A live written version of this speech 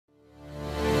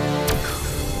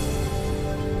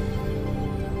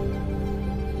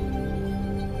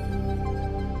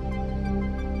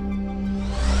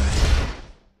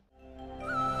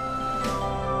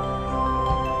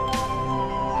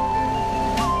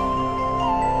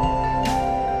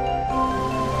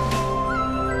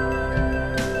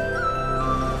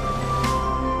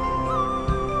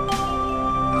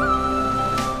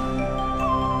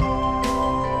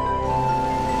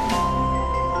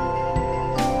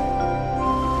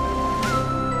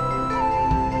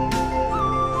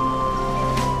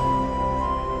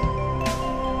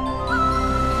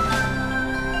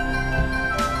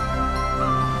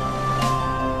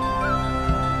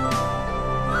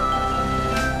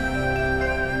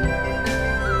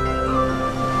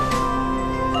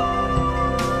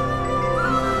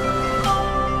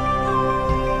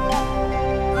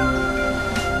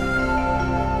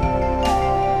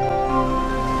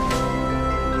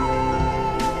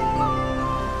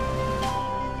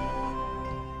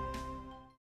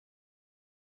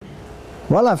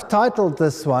Well, I've titled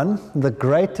this one, The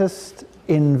Greatest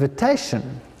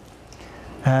Invitation.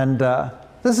 And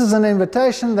this is an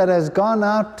invitation that has gone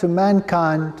out to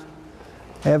mankind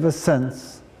ever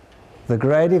since the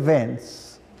great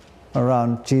events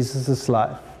around Jesus'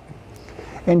 life.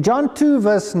 In John 2,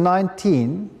 verse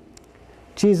 19,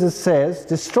 Jesus says,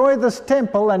 "Destroy this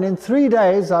temple, and in 3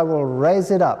 days I will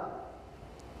raise it up."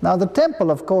 Now, the temple,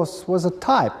 of course, was a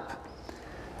type.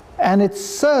 And it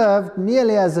served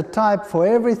merely as a type for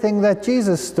everything that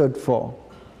Jesus stood for.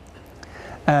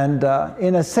 And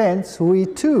in a sense, we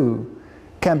too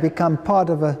can become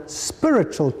part of a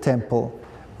spiritual temple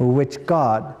which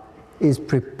God is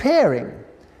preparing.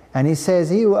 And he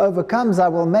says, "He who overcomes, I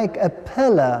will make a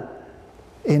pillar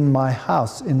in my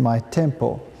house, in my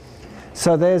temple."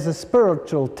 So there's a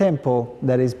spiritual temple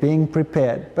that is being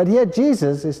prepared. But here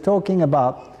Jesus is talking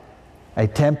about a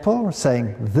temple,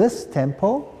 saying, "This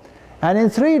temple, and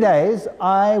in 3 days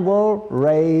I will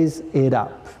raise it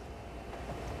up."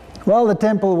 Well, the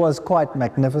temple was quite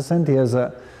magnificent. Here's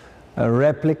a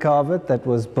replica of it that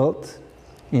was built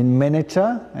in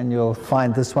miniature, and you'll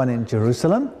find this one in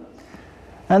Jerusalem.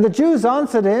 And the Jews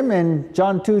answered him in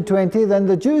John 2:20, then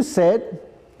the Jews said,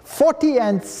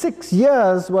 46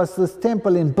 years was this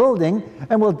temple in building,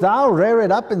 and wilt thou rear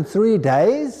it up in 3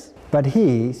 days? But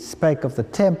he spake of the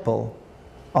temple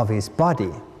of his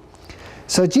body.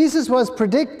 So Jesus was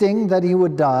predicting that he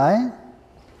would die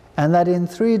and that in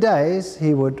 3 days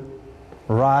he would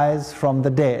rise from the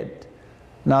dead.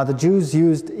 Now the Jews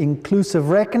used inclusive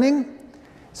reckoning.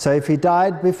 So if he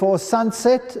died before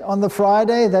sunset on the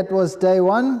Friday, that was day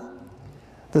 1.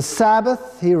 The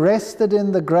Sabbath, he rested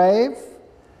in the grave.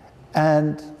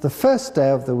 And the first day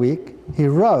of the week, he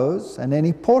rose, and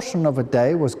any portion of a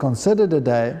day was considered a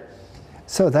day.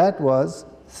 So that was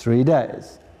 3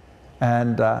 days.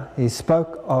 And he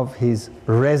spoke of his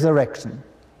resurrection.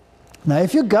 Now,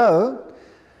 if you go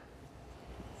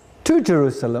to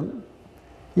Jerusalem,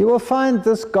 you will find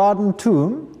this garden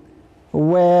tomb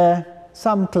where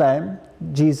some claim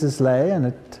Jesus lay, and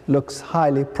it looks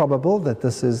highly probable that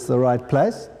this is the right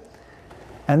place.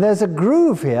 And there's a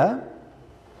groove here.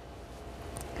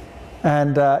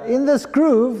 And in this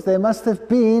groove, there must have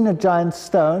been a giant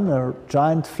stone, a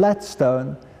giant flat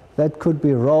stone, that could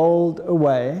be rolled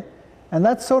away. And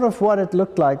that's sort of what it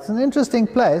looked like. It's an interesting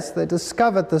place. They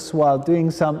discovered this while doing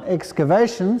some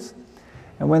excavations.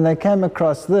 And when they came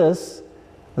across this,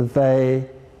 they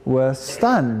were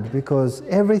stunned because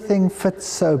everything fits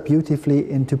so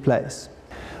beautifully into place.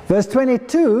 Verse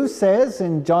 22 says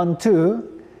in John 2,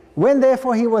 when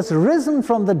therefore he was risen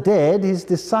from the dead, his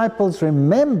disciples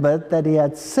remembered that he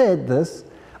had said this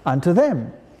unto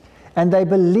them. And they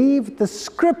believed the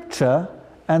scripture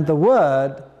and the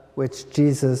word which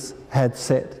Jesus had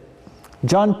said.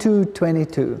 John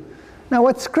 2:22. Now,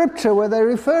 what scripture were they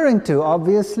referring to?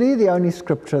 Obviously, the only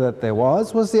scripture that there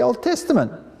was the Old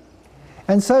Testament.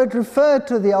 And so it referred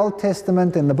to the Old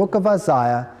Testament in the book of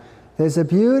Isaiah. There's a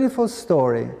beautiful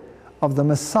story of the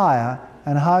Messiah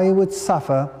and how he would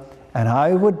suffer and how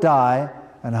he would die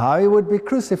and how he would be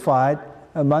crucified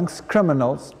amongst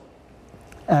criminals.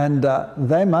 And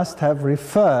they must have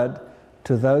referred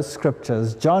to those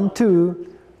scriptures. John 2,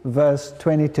 verse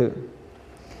 22.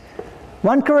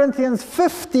 1 Corinthians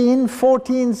 15,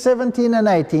 14, 17, and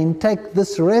 18 take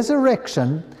this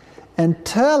resurrection and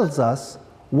tells us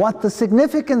what the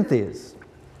significance is.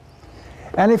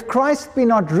 And if Christ be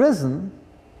not risen,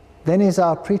 then is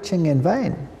our preaching in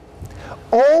vain.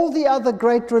 All the other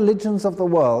great religions of the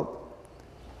world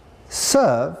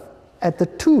serve at the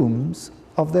tombs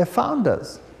of their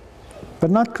founders, but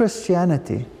not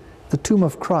Christianity. The tomb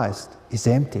of Christ is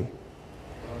empty.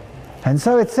 And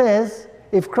so it says,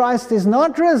 if Christ is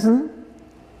not risen,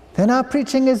 then our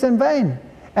preaching is in vain,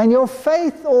 and your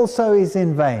faith also is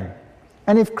in vain.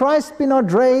 And if Christ be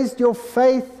not raised, your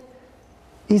faith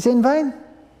is in vain.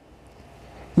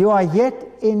 You are yet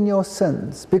in your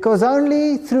sins, because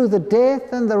only through the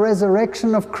death and the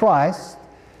resurrection of Christ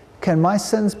can my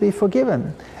sins be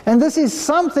forgiven. And this is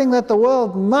something that the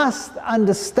world must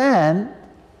understand,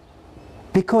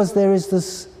 because there is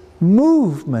this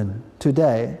movement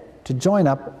today to join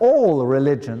up all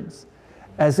religions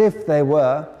as if they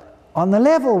were on the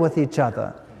level with each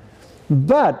other.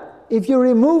 But if you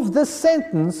remove this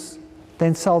sentence,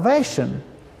 then salvation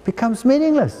becomes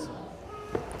meaningless.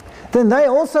 Then they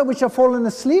also which are fallen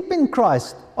asleep in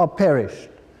Christ are perished.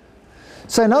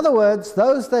 So in other words,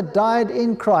 those that died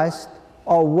in Christ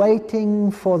are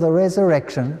waiting for the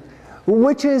resurrection,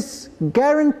 which is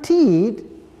guaranteed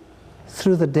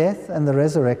through the death and the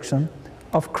resurrection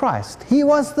of Christ. He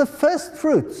was the first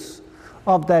fruits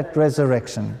of that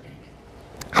resurrection.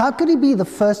 How could he be the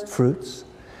first fruits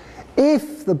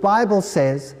if the Bible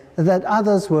says that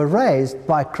others were raised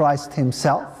by Christ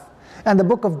himself? And the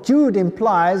book of Jude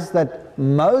implies that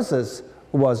Moses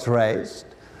was raised.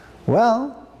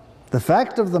 Well, the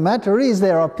fact of the matter is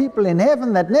there are people in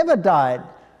heaven that never died,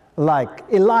 like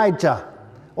Elijah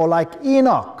or like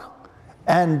Enoch.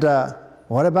 And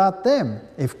what about them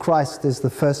if Christ is the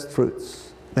first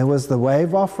fruits? There was the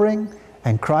wave offering,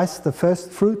 and Christ, the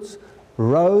first fruits,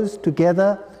 rose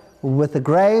together with the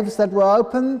graves that were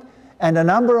opened, and a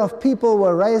number of people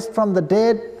were raised from the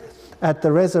dead at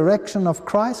the resurrection of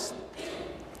Christ.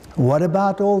 What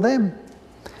about all them?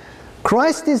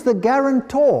 Christ is the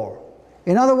guarantor.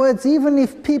 In other words, even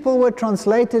if people were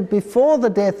translated before the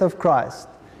death of Christ,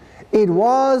 it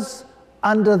was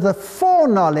under the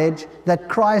foreknowledge that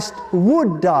Christ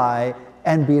would die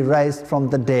and be raised from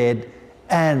the dead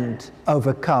and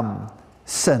overcome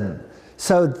sin.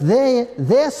 So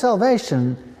their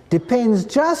salvation depends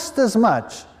just as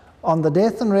much on the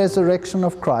death and resurrection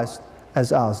of Christ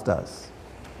as ours does.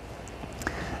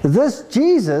 This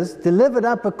Jesus, delivered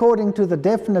up according to the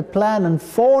definite plan and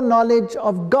foreknowledge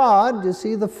of God, you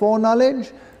see the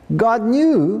foreknowledge? God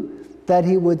knew that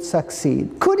he would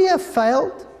succeed. Could he have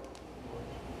failed?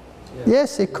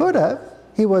 Yes, he could have.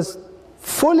 He was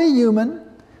fully human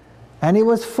and he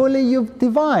was fully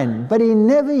divine, but he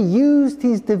never used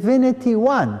his divinity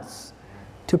once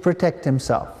to protect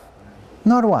himself.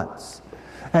 Not once.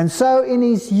 And so in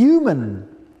his human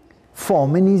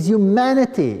form, in his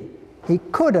humanity, he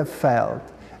could have failed,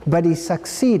 but he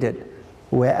succeeded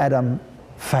where Adam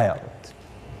failed.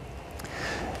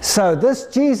 So this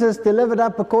Jesus, delivered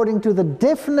up according to the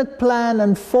definite plan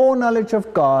and foreknowledge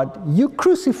of God, you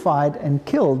crucified and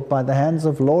killed by the hands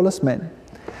of lawless men.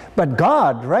 But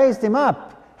God raised him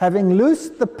up, having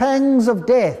loosed the pangs of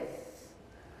death.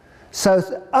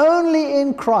 So only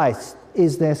in Christ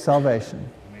is there salvation,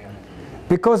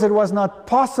 because it was not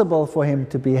possible for him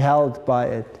to be held by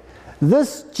it.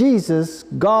 This Jesus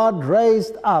God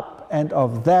raised up, and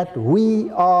of that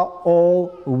we are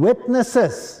all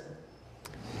witnesses.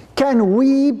 Can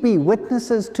we be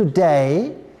witnesses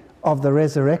today of the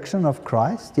resurrection of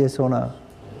Christ? Yes or no?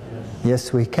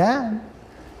 Yes, we can.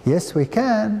 Yes, we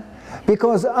can.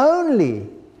 Because only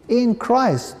in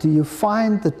Christ do you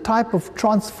find the type of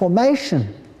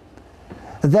transformation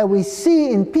that we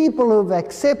see in people who've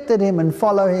accepted him and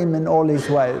follow him in all his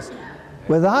ways.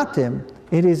 Without him,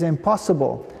 it is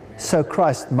impossible. So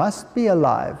Christ must be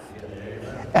alive.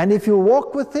 And if you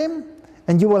walk with him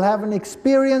and you will have an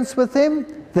experience with him,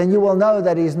 then you will know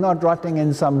that he's not rotting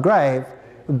in some grave,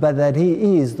 but that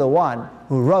he is the one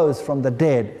who rose from the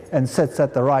dead and sits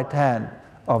at the right hand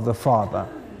of the Father.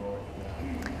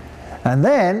 And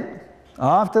then,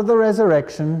 after the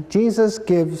resurrection, Jesus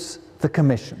gives the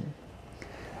commission.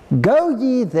 Go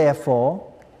ye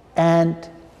therefore and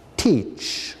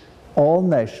teach all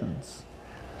nations,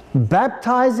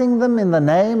 baptizing them in the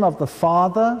name of the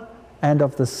Father and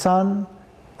of the Son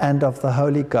and of the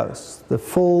Holy Ghost, the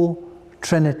full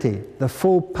Trinity, the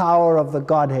full power of the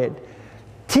Godhead,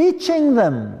 teaching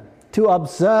them to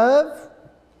observe,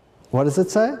 what does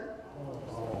it say?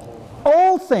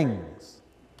 All things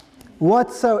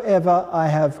whatsoever I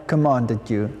have commanded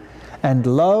you. And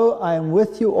lo, I am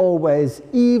with you always,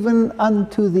 even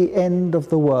unto the end of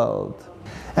the world.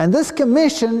 And this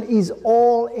commission is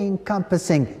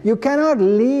all-encompassing. You cannot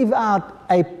leave out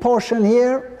a portion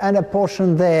here and a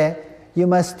portion there. You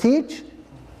must teach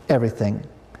everything.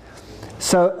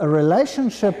 So a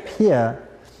relationship here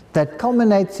that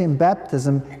culminates in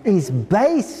baptism is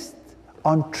based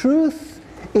on truth.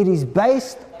 It is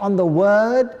based on the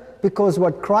Word, because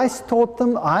what Christ taught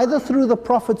them, either through the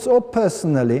prophets or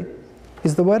personally,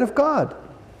 is the Word of God.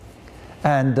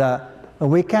 And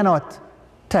we cannot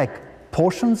take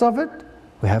portions of it.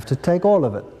 We have to take all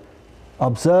of it.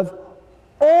 Observe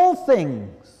all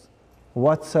things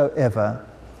whatsoever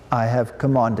I have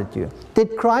commanded you.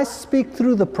 Did Christ speak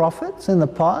through the prophets in the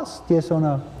past? Yes or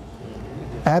no?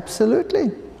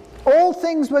 Absolutely. All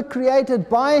things were created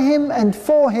by him and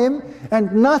for him,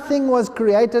 and nothing was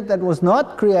created that was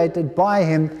not created by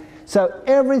him. So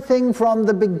everything from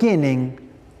the beginning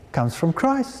comes from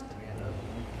Christ.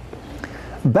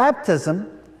 Baptism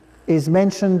is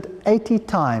mentioned 80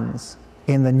 times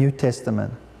in the New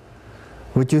Testament.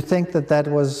 Would you think that that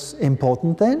was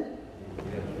important then?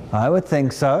 I would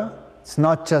think so. It's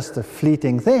not just a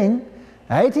fleeting thing.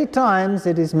 80 times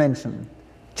it is mentioned.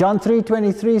 John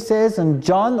 3:23 says, and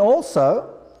John also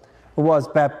was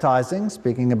baptizing,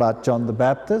 speaking about John the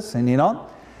Baptist, and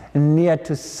near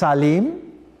to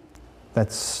Salim,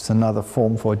 that's another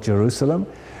form for Jerusalem,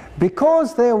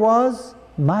 because there was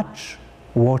much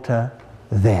water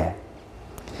there.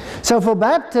 So for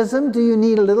baptism, do you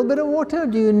need a little bit of water, or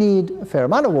do you need a fair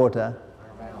amount of water?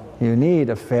 You need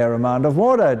a fair amount of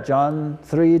water, John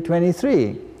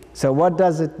 3:23. So what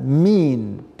does it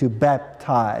mean to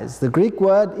baptize? The Greek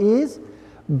word is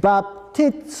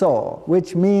baptizo,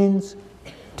 which means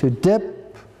to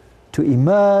dip, to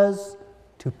immerse,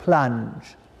 to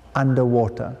plunge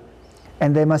underwater.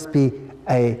 And there must be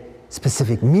a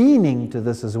specific meaning to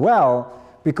this as well,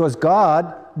 because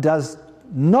God does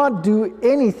not do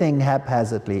anything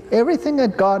haphazardly. Everything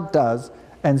that God does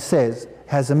and says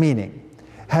has a meaning,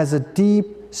 has a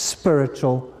deep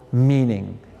spiritual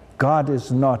meaning. God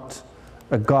is not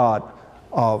a God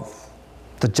of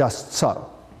the just so.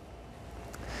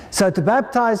 So to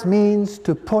baptize means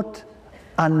to put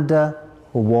under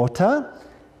water,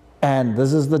 and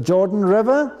this is the Jordan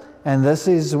River, and this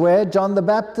is where John the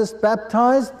Baptist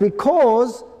baptized,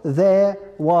 because there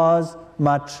was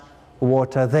much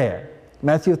water there.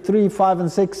 Matthew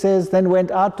 3:5-6 says, "Then went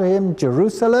out to him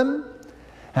Jerusalem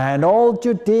and all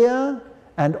Judea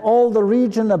and all the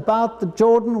region about the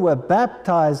Jordan were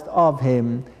baptized of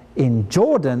him in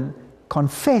Jordan,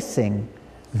 confessing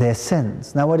their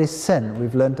sins." Now what is sin?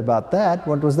 We've learned about that.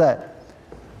 What was that?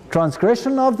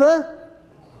 Transgression of the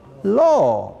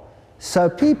law. So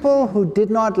people who did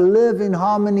not live in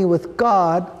harmony with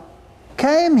God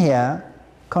came here,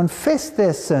 confessed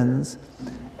their sins,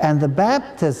 and the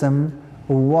baptism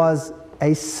was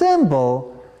a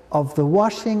symbol of the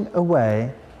washing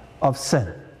away of sin.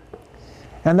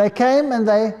 And they came and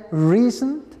they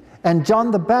reasoned, and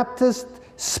John the Baptist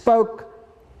spoke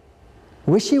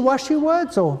wishy-washy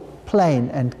words or plain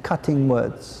and cutting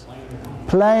words?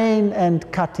 Plain and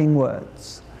cutting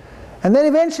words. And then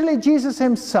eventually Jesus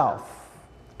himself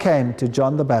came to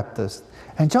John the Baptist,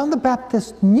 and John the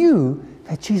Baptist knew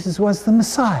that Jesus was the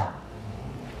Messiah.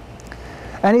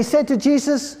 And he said to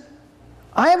Jesus,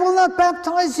 "I will not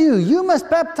baptize you. You must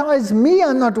baptize me.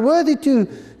 I'm not worthy to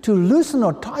loosen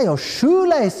or tie your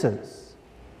shoelaces."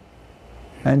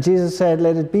 And Jesus said,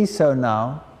 "Let it be so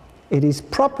now. It is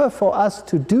proper for us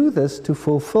to do this to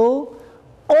fulfill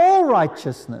all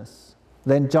righteousness."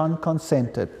 Then John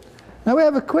consented. Now we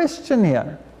have a question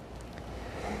here.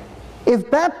 If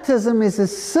baptism is a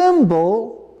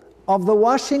symbol of the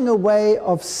washing away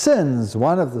of sins,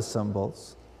 one of the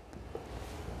symbols,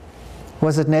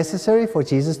 was it necessary for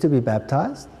Jesus to be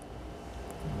baptized?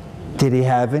 Did he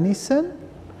have any sin?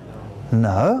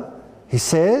 No. He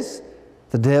says,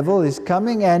 the devil is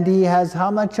coming and he has how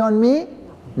much on me?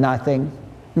 Nothing.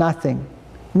 Nothing.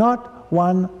 Not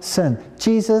one sin.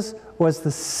 Jesus was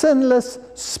the sinless,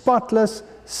 spotless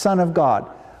Son of God.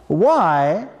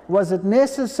 Why was it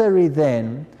necessary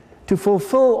then to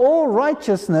fulfill all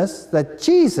righteousness that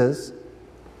Jesus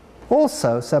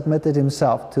also submitted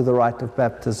himself to the rite of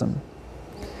baptism?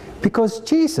 Because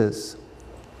Jesus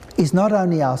is not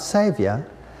only our Savior,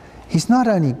 he's not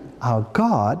only our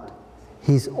God,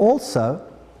 he's also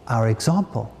our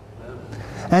example.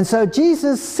 And so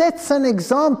Jesus sets an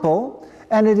example,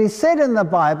 and it is said in the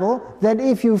Bible that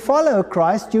if you follow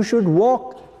Christ, you should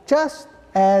walk just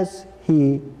as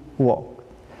he walked.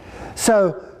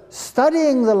 So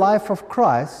studying the life of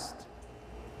Christ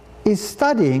is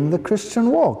studying the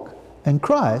Christian walk, and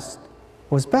Christ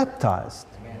was baptized.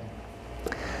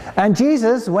 And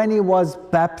Jesus, when he was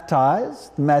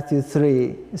baptized, Matthew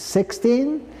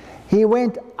 3:16, he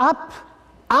went up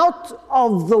out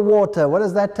of the water. What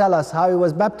does that tell us, how he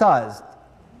was baptized?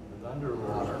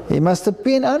 Underwater. He must have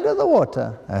been under the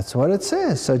water. That's what it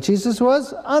says. So Jesus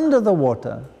was under the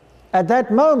water. At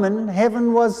that moment,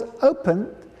 heaven was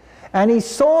opened, and he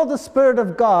saw the Spirit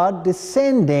of God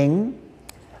descending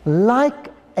like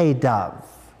a dove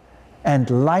and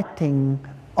lighting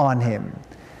on him.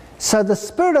 So the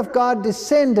Spirit of God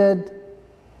descended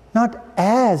not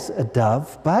as a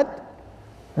dove, but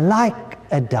like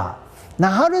a dove.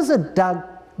 Now, how does a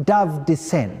dove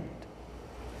descend?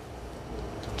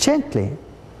 Gently,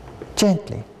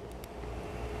 gently.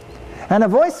 And a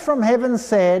voice from heaven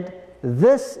said,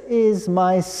 "This is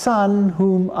my Son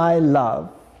whom I love."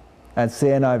 That's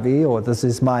the NIV, or "This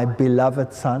is my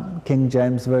beloved Son," King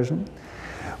James Version.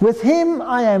 "With him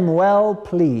I am well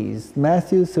pleased,"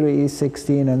 Matthew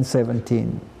 3:16 and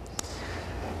 17.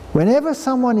 Whenever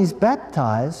someone is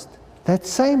baptized, that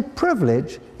same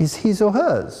privilege is his or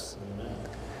hers.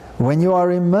 When you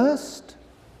are immersed,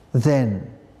 then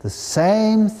the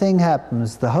same thing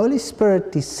happens. The Holy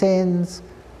Spirit descends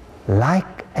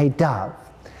like a dove.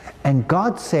 And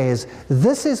God says,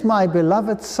 "This is my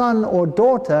beloved son or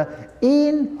daughter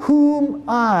in whom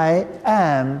I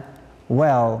am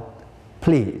well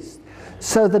pleased."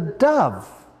 So the dove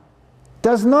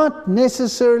does not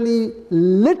necessarily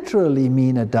literally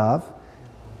mean a dove,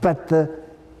 but the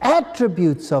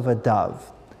attributes of a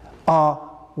dove are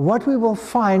what we will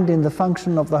find in the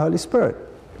function of the Holy Spirit.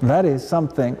 That is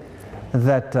something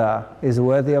that is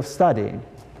worthy of studying.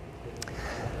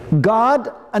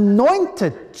 God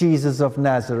anointed Jesus of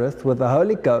Nazareth with the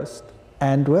Holy Ghost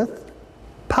and with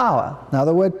power. Now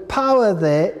the word power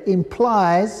there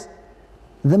implies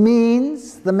the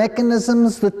means, the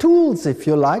mechanisms, the tools, if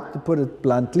you like, to put it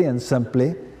bluntly and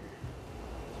simply,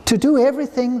 to do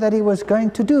everything that he was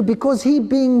going to do, because he,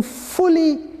 being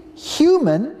fully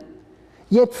human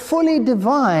yet fully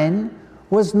divine,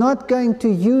 was not going to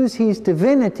use his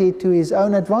divinity to his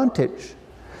own advantage.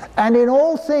 And in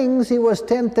all things he was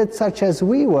tempted such as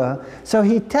we were, so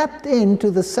he tapped into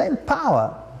the same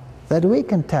power that we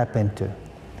can tap into,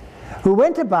 who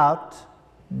went about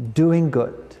doing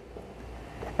good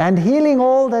and healing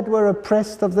all that were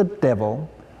oppressed of the devil,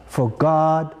 for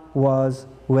God was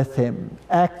with him.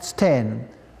 Acts 10,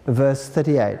 verse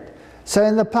 38. So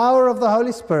in the power of the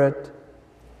Holy Spirit,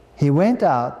 he went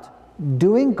out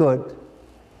doing good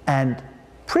and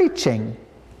preaching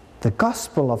the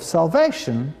gospel of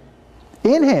salvation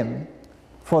in him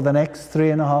for the next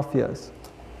 3.5 years.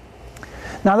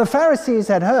 Now the Pharisees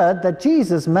had heard that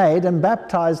Jesus made and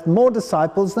baptized more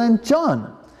disciples than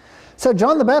John. So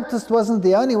John the Baptist wasn't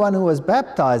the only one who was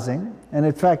baptizing, and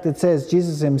in fact it says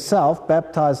Jesus himself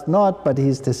baptized not but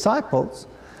his disciples,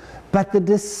 but the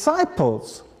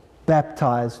disciples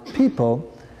baptized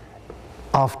people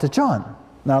after John.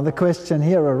 Now the question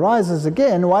here arises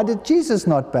again, why did Jesus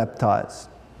not baptize?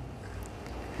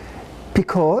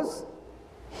 Because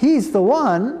he's the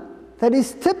one that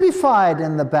is typified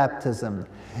in the baptism.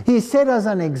 He's set as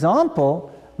an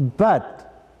example,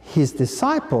 but his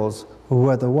disciples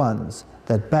were the ones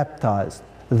that baptized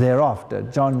thereafter.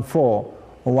 John 4,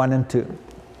 1 and 2.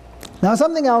 Now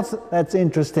something else that's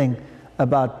interesting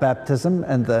about baptism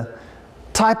and the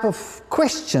type of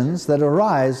questions that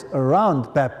arise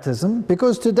around baptism,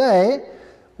 because today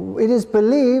it is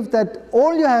believed that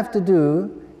all you have to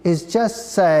do is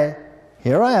just say,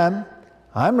 here I am,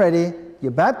 I'm ready,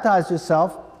 you baptize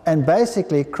yourself, and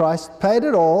basically Christ paid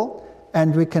it all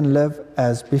and we can live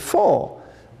as before.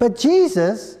 But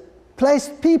Jesus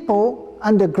placed people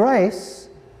under grace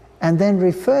and then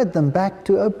referred them back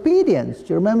to obedience. Do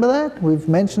you remember that? We've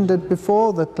mentioned it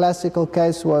before. The classical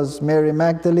case was Mary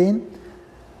Magdalene.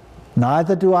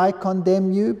 Neither do I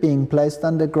condemn you, being placed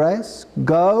under grace.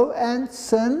 Go and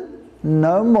sin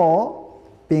no more,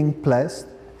 being placed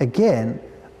again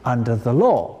under the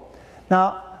law.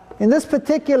 Now, in this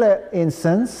particular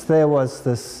instance, there was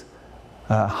this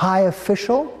high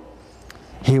official.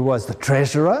 He was the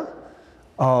treasurer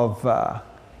of a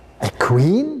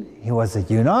queen. He was a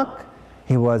eunuch.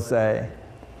 He was a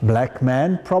black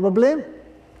man, probably.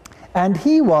 And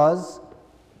he was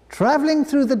traveling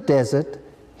through the desert.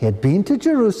 He had been to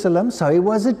Jerusalem, so he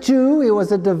was a Jew. He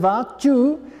was a devout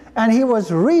Jew. And he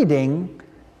was reading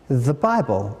the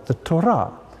Bible, the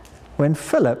Torah, when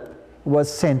Philip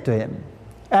was sent to him.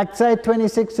 Acts 8,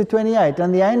 26 to 28.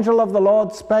 And the angel of the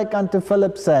Lord spake unto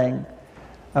Philip, saying,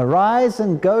 Arise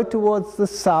and go towards the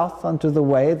south unto the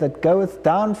way that goeth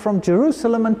down from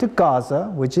Jerusalem unto Gaza,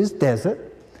 which is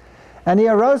desert. And he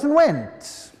arose and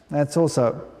went. That's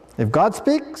also, if God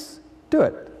speaks, do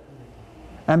it.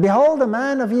 And behold, a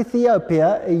man of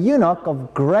Ethiopia, a eunuch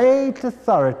of great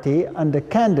authority under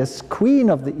Candace, queen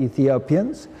of the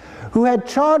Ethiopians, who had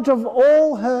charge of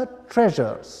all her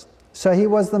treasures. So he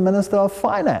was the minister of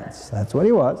finance. That's what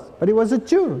he was. But he was a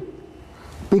Jew.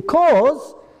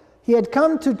 Because he had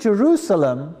come to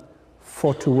Jerusalem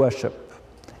for to worship.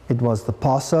 It was the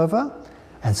Passover,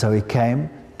 and so he came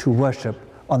to worship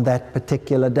on that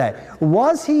particular day.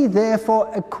 Was he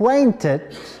therefore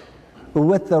acquainted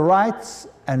with the rights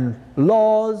and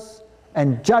laws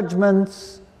and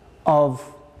judgments of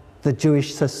the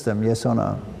Jewish system? Yes or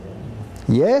no?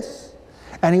 Yes.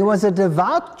 And he was a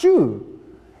devout Jew.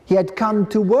 He had come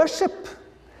to worship.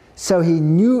 So he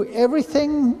knew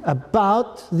everything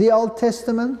about the Old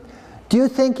Testament. Do you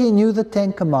think he knew the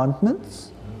Ten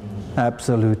Commandments?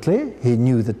 Absolutely. He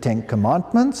knew the Ten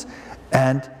Commandments,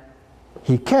 and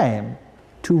he came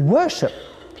to worship.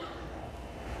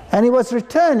 And he was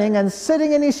returning and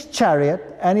sitting in his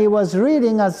chariot, and he was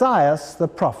reading Isaiah the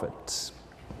prophet.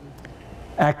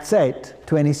 Acts 8,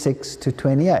 26 to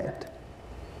 28.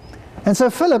 And so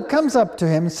Philip comes up to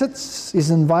him, sits,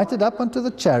 is invited up onto the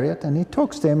chariot, and he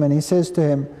talks to him, and he says to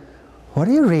him, what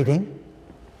are you reading?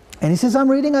 And he says, I'm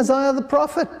reading Isaiah the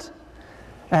prophet.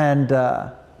 And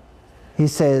he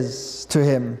says to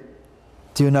him,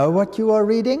 do you know what you are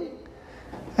reading?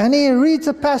 And he reads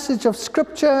a passage of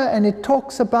scripture, and it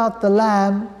talks about the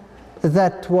lamb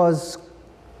that was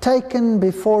taken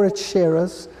before its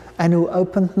shearers, and who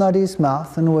opened not his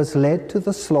mouth, and was led to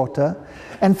the slaughter.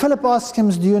 And Philip asks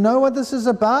him, do you know what this is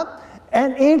about?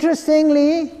 And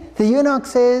interestingly, the eunuch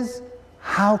says,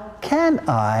 how can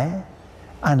I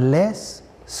unless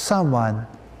someone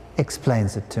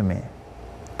explains it to me?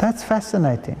 That's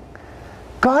fascinating.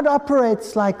 God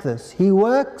operates like this. He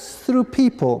works through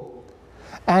people,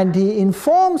 and he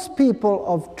informs people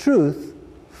of truth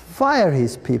via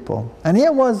his people. And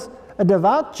here was a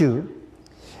devout Jew.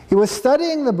 He was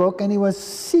studying the book, and he was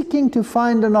seeking to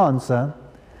find an answer,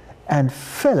 and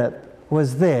Philip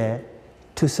was there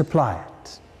to supply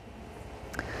it.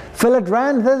 Philip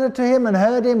ran thither to him and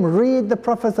heard him read the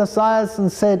prophet Isaiah,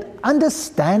 and said,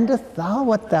 understandest thou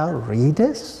what thou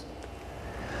readest?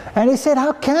 And he said,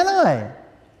 how can I,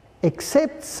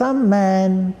 except some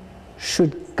man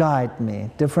should guide me?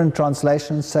 Different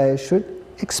translations say should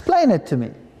explain it to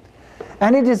me.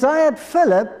 And he desired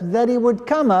Philip that he would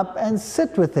come up and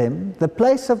sit with him. The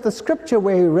place of the scripture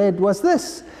where he read was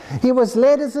this: he was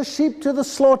led as a sheep to the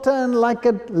slaughter, and like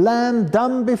a lamb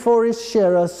dumb before his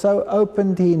shearer, so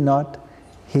opened he not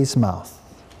his mouth.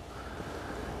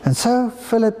 And so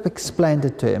Philip explained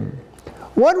it to him.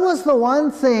 What was the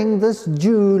one thing this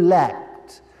Jew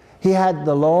lacked? He had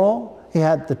the law, he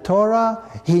had the Torah,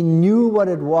 he knew what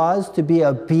it was to be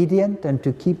obedient and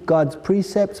to keep God's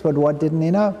precepts, but what didn't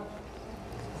he know?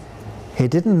 He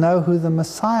didn't know who the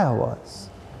Messiah was.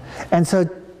 And so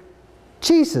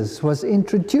Jesus was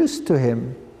introduced to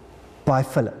him by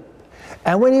Philip.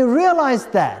 And when he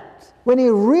realized that,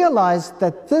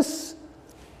 this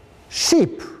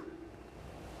sheep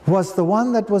was the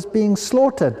one that was being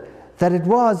slaughtered, that it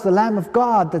was the Lamb of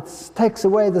God that takes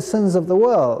away the sins of the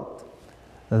world,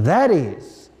 that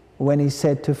is when he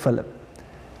said to Philip,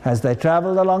 as they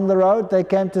traveled along the road, they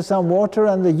came to some water,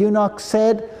 and the eunuch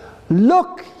said,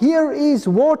 look, here is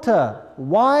water.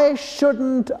 Why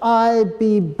shouldn't I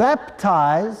be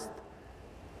baptized?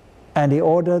 And he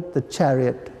ordered the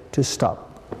chariot to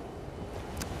stop.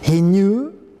 He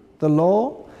knew the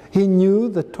law, he knew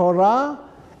the Torah,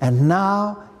 and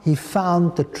now he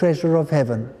found the treasure of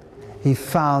heaven. He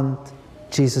found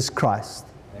Jesus Christ,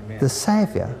 Amen, the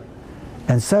Savior.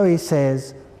 And so he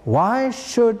says, why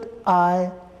shouldn't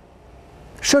I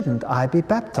be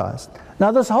baptized?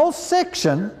 Now this whole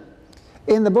section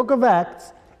in the book of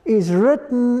Acts is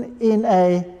written in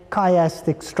a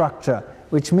chiastic structure,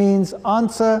 which means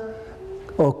answer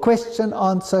or question,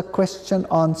 answer, question,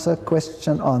 answer,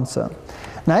 question, answer.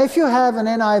 Now if you have an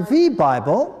NIV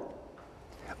Bible,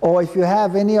 or if you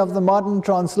have any of the modern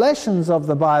translations of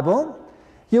the Bible,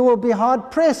 you will be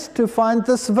hard-pressed to find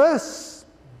this verse,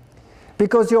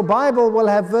 because your Bible will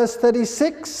have verse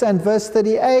 36 and verse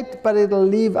 38, but it'll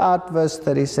leave out verse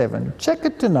 37. Check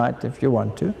it tonight if you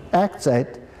want to. Acts 8,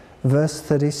 verse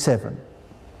 37.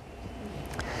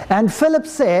 And Philip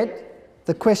said,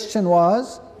 the question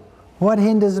was, what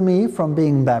hinders me from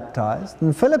being baptized?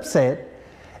 And Philip said,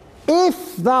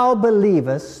 if thou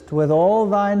believest with all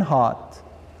thine heart,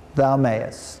 thou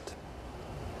mayest.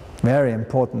 Very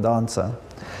important answer.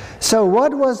 So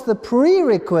what was the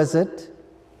prerequisite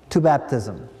to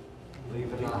baptism?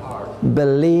 Believe in thy heart.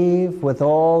 Believe with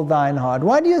all thine heart.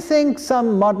 Why do you think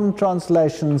some modern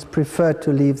translations prefer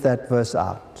to leave that verse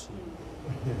out?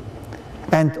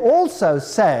 And also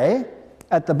say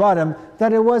at the bottom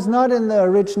that it was not in the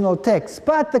original text,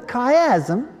 but the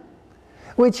chiasm,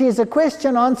 which is a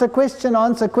question, answer, question,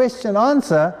 answer, question,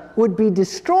 answer, would be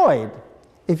destroyed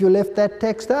if you left that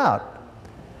text out.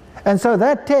 And so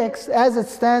that text, as it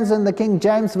stands in the King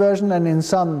James Version and in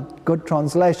some good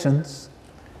translations,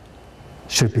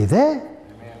 should be there.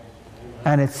 Amen.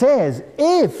 And it says,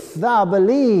 if thou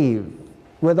believe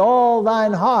with all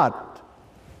thine heart,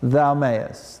 thou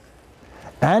mayest.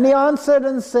 And he answered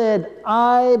and said,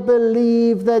 I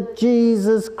believe that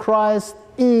Jesus Christ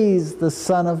is the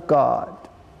Son of God.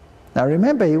 Now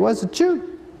remember, he was a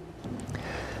Jew.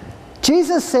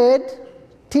 Jesus said,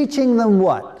 teaching them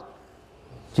what?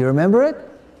 Do you remember it?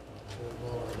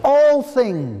 All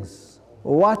things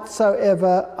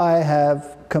whatsoever I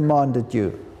have commanded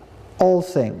you. All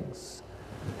things.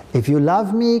 If you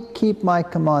love me, keep my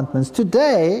commandments.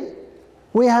 Today,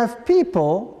 we have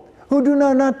people who do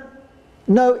not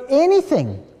know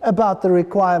anything about the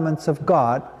requirements of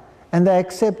God, and they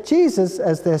accept Jesus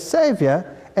as their Savior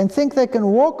and think they can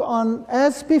walk on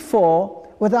as before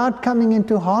without coming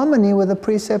into harmony with the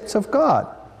precepts of God.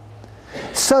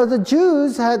 So the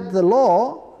Jews had the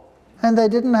law, and they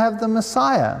didn't have the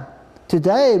Messiah.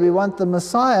 Today we want the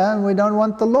Messiah and we don't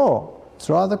want the law. It's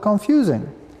rather confusing.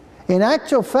 In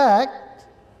actual fact,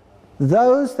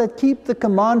 those that keep the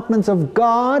commandments of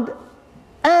God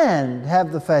and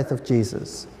have the faith of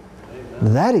Jesus.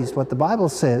 That is what the Bible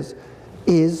says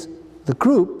is the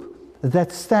group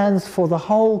that stands for the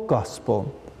whole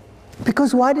gospel.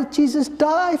 Because why did Jesus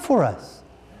die for us?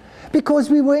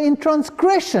 Because we were in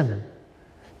transgression.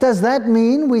 Does that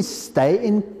mean we stay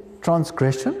in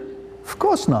transgression? Of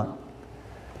course not.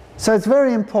 So it's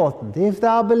very important. If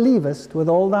thou believest with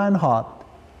all thine heart,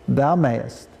 thou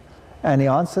mayest. And he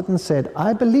answered and said,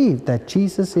 I believe that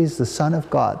Jesus is the Son of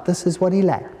God. This is what he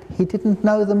lacked. He didn't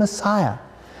know the Messiah.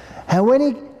 And when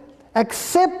he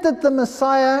accepted the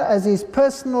Messiah as his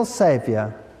personal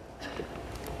Savior,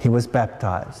 he was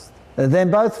baptized.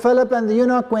 Then both Philip and the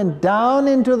eunuch went down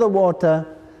into the water,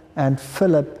 and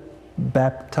Philip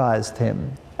baptized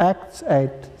him. Acts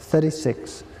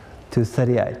 8:36 to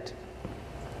 38.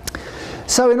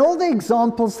 So in all the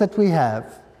examples that we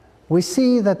have, we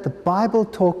see that the Bible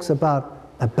talks about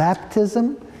a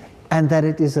baptism and that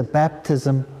it is a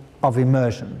baptism of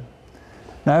immersion.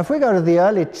 Now if we go to the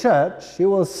early church, you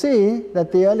will see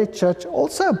that the early church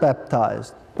also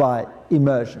baptized by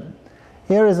immersion.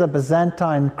 Here is a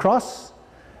Byzantine cross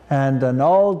and an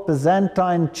old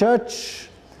Byzantine church,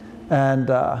 and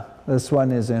this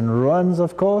one is in ruins,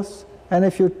 of course. And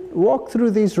if you walk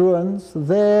through these ruins,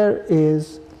 there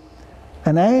is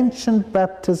an ancient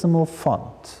baptismal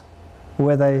font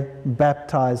where they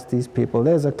baptized these people.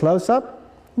 There's a close-up.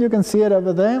 You can see it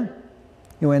over there.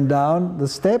 You went down the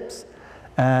steps,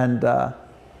 and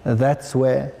that's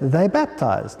where they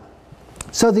baptized.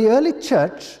 So the early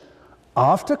church,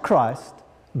 after Christ,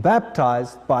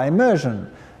 baptized by immersion.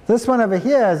 This one over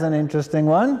here is an interesting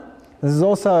one. This is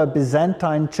also a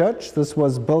Byzantine church. This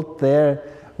was built there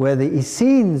where the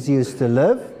Essenes used to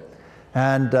live.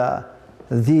 And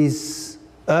these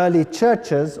early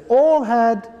churches all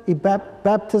had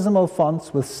baptismal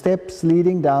fonts with steps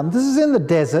leading down. This is in the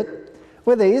desert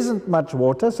where there isn't much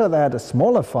water, so they had a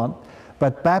smaller font.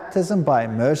 But baptism by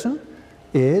immersion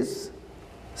is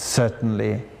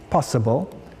certainly possible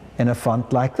in a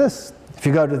font like this. If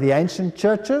you go to the ancient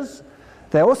churches,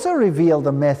 they also reveal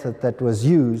the method that was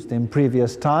used in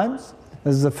previous times.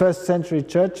 This is the first century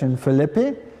church in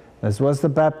Philippi. This was the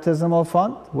baptismal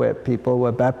font where people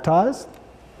were baptized.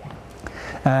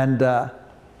 And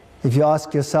if you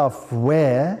ask yourself,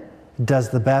 where does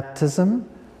the baptism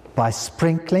by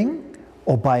sprinkling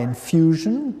or by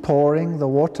infusion, pouring the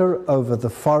water over the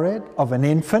forehead of an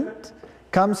infant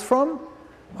comes from?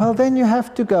 Well, then you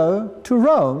have to go to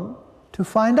Rome to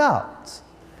find out,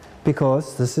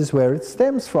 because this is where it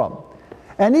stems from.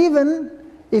 And even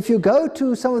if you go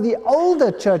to some of the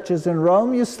older churches in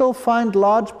Rome, you still find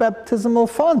large baptismal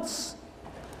fonts.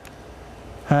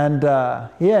 And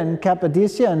here in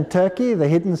Cappadocia in Turkey, the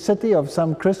hidden city of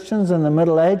some Christians in the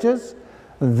Middle Ages,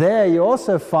 there you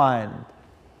also find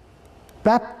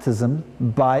baptism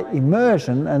by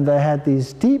immersion, and they had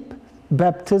these deep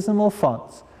baptismal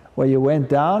fonts where you went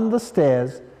down the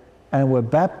stairs and were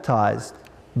baptized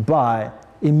by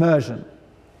immersion.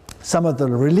 Some of the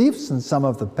reliefs and some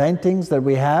of the paintings that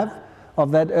we have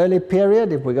of that early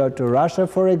period, if we go to Russia,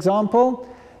 for example,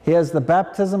 here's the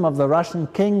baptism of the Russian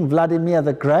king Vladimir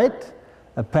the Great,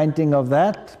 a painting of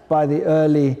that by the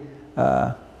early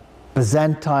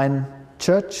Byzantine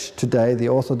church. Today the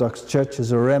Orthodox Church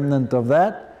is a remnant of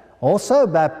that. Also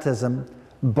baptism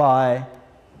by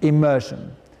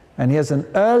immersion. And here's an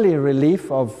early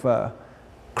relief of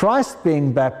Christ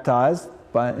being baptized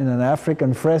in an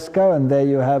African fresco, and there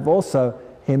you have also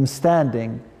him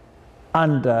standing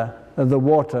under the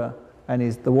water, and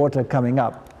the water coming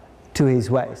up to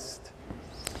his waist.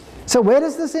 So where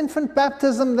does this infant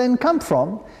baptism then come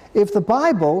from? If the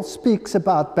Bible speaks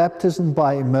about baptism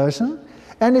by immersion,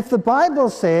 and if the Bible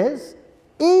says,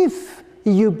 if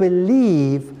you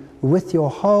believe with your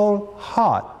whole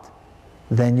heart,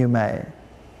 then you may.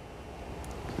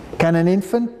 Can an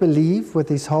infant believe with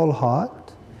his whole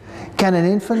heart? Can an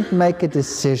infant make a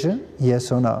decision?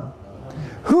 Yes or no?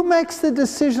 Who makes the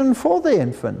decision for the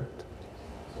infant?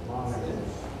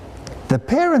 The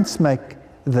parents make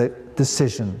the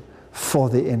decision for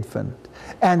the infant.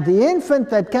 And the infant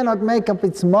that cannot make up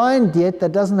its mind yet,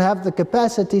 that doesn't have the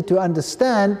capacity to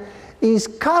understand, is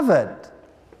covered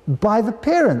by the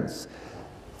parents.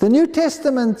 The New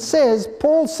Testament says,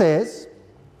 Paul says,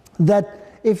 that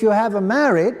if you have a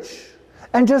marriage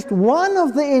and just one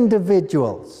of the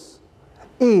individuals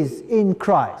is in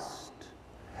Christ,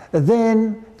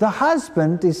 then the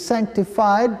husband is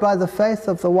sanctified by the faith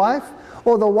of the wife,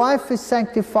 or the wife is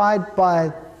sanctified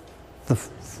by the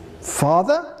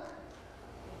father,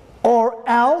 or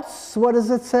else, what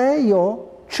does it say? Your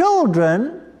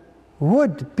children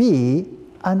would be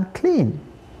unclean.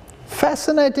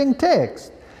 Fascinating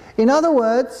text. In other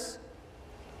words,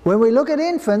 when we look at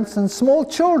infants and small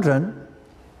children,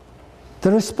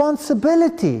 the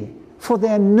responsibility for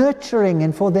their nurturing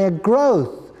and for their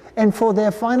growth and for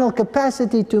their final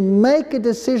capacity to make a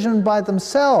decision by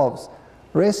themselves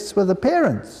rests with the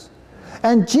parents.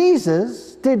 And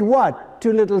Jesus did what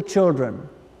to little children?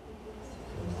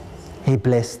 He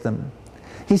blessed them.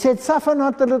 He said, "Suffer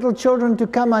not the little children to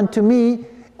come unto me,"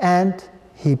 and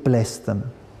he blessed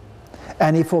them.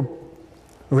 And he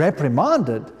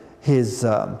reprimanded his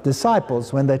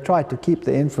disciples when they tried to keep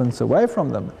the infants away from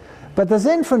them. But this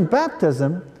infant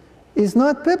baptism is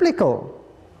not biblical.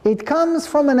 It comes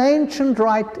from an ancient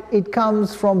rite. It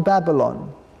comes from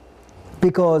Babylon,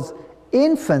 because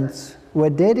infants were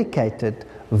dedicated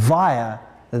via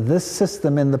this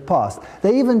system in the past.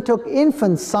 They even took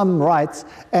infants some rites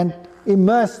and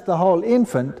immersed the whole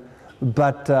infant,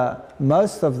 but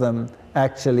most of them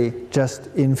actually just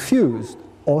infused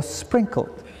or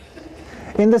sprinkled.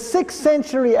 In the 6th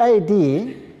century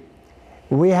AD,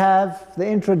 we have the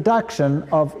introduction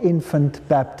of infant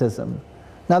baptism.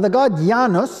 Now the god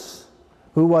Janus,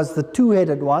 who was the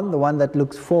two-headed one, the one that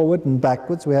looks forward and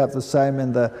backwards, we have the same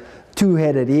in the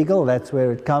two-headed eagle, that's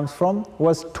where it comes from,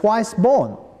 was twice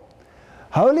born.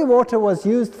 Holy water was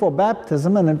used for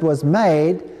baptism, and it was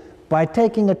made by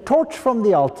taking a torch from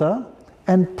the altar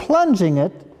and plunging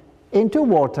it into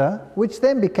water, which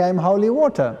then became holy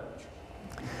water.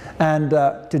 And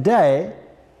today,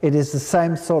 it is the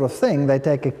same sort of thing. They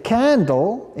take a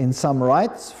candle in some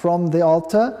rites from the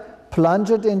altar, plunge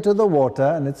it into the water,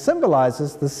 and it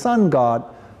symbolizes the sun god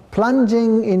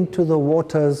plunging into the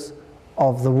waters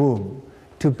of the womb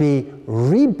to be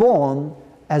reborn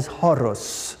as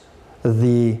Horus,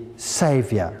 the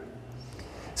Savior.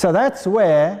 So that's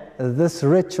where this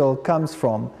ritual comes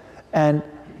from, and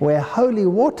where holy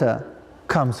water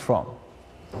comes from.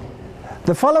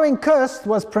 The following curse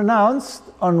was pronounced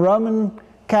on Roman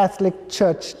Catholic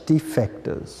Church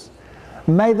defectors.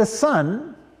 May the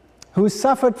Son, who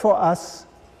suffered for us,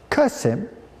 curse him.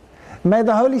 May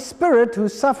the Holy Spirit, who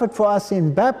suffered for us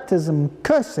in baptism,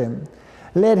 curse him.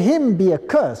 Let him be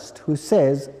accursed who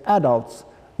says adults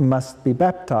must be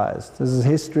baptized. This is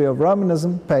History of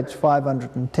Romanism, page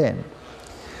 510.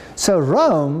 So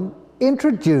Rome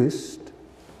introduced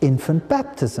infant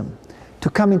baptism to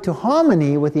come into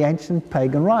harmony with the ancient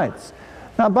pagan rites.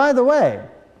 Now, by the way,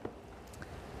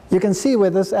 you can see where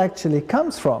this actually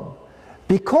comes from,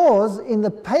 because in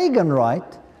the pagan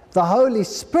rite, the Holy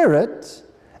Spirit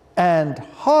and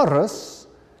Horus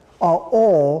are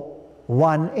all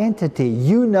one entity.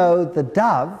 You know, the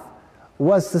dove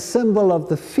was the symbol of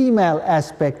the female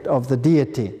aspect of the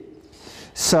deity.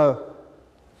 So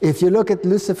if you look at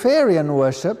Luciferian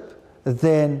worship,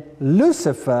 then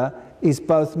Lucifer is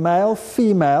both male,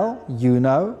 female, you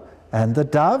know, and the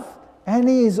dove, and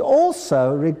he is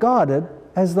also regarded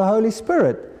as the Holy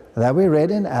Spirit that we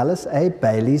read in Alice A.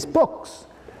 Bailey's books.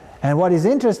 And what is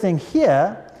interesting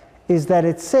here is that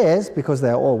it says, because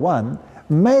they're all one,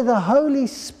 may the Holy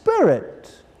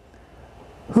Spirit,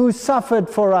 who suffered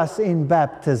for us in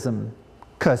baptism,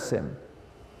 curse him.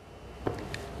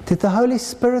 Did the Holy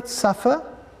Spirit suffer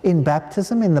in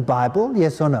baptism in the Bible?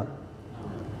 Yes or no?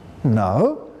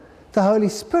 No. The Holy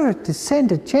Spirit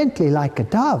descended gently like a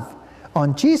dove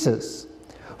on Jesus.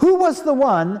 Who was the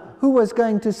one who was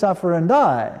going to suffer and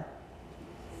die?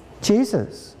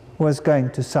 Jesus was going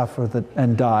to suffer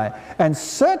and die. And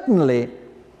certainly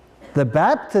the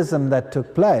baptism that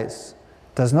took place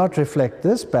does not reflect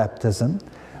this baptism,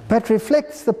 but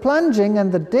reflects the plunging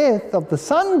and the death of the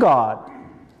sun god,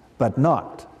 but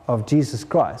not of Jesus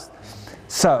Christ.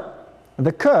 So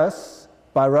the curse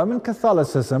by Roman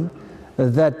Catholicism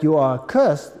that you are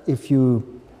cursed if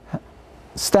you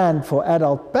stand for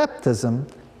adult baptism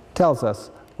tells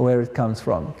us where it comes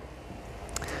from.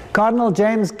 Cardinal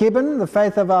James Gibbon, The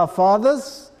Faith of Our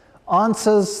Fathers,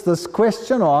 answers this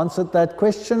question, or answered that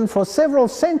question, for several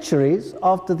centuries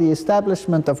after the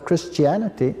establishment of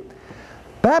Christianity.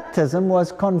 Baptism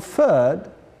was conferred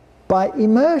by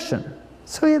immersion.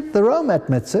 So the Rome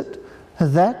admits it,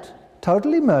 that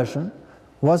total immersion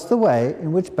was the way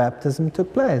in which baptism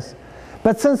took place.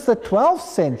 But since the 12th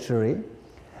century,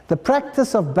 the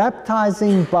practice of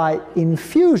baptizing by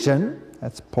infusion,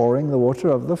 that's pouring the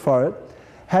water over the forehead,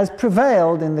 has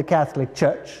prevailed in the Catholic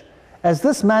Church, as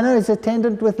this manner is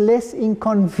attended with less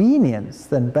inconvenience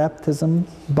than baptism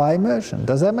by immersion.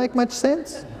 Does that make much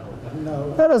sense?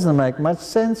 No. That doesn't make much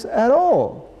sense at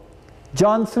all.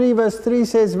 John 3 verse 3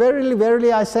 says, "Verily,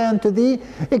 verily, I say unto thee,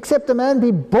 except a man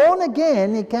be born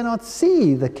again, he cannot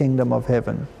see the kingdom of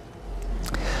heaven."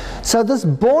 So this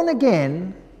born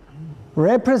again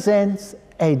represents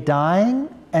a dying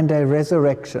and a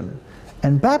resurrection.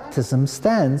 And baptism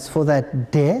stands for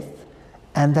that death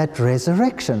and that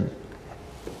resurrection,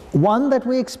 one that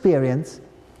we experience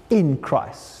in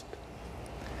Christ.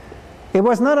 It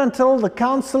was not until the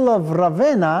Council of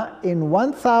Ravenna in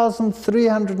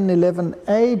 1311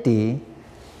 AD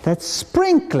that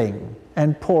sprinkling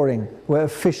and pouring were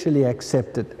officially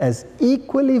accepted as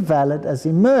equally valid as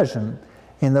immersion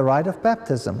in the rite of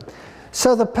baptism.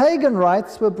 So the pagan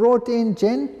rites were brought in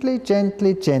gently,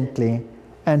 gently, gently,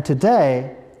 and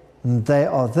today they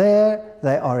are there,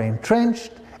 they are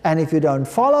entrenched, and if you don't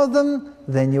follow them,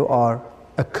 then you are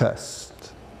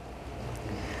accursed.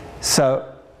 So,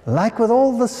 like with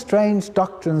all the strange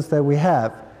doctrines that we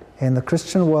have in the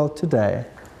Christian world today,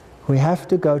 we have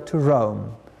to go to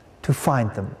Rome to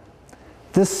find them.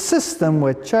 This system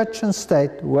where church and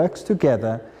state works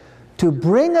together to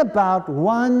bring about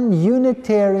one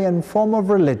Unitarian form of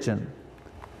religion,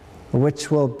 which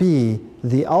will be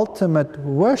the ultimate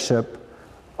worship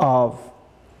of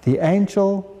the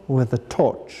angel with the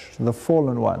torch, the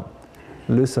fallen one,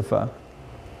 Lucifer.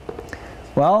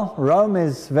 Well, Rome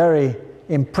is very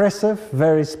impressive,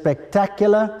 very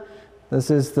spectacular.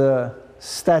 This is the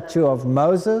statue of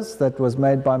Moses that was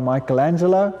made by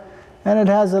Michelangelo, and it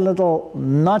has a little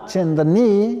notch in the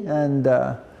knee, and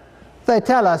they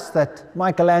tell us that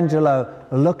Michelangelo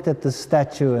looked at the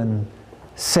statue and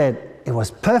said it was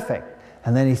perfect,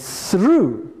 and then he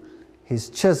threw his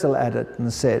chisel at it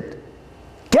and said,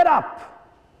 "Get up!"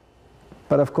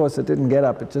 But of course it didn't get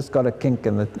up, it just got a kink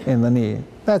in the knee.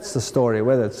 That's the story,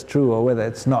 whether it's true or whether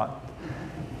it's not.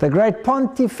 The great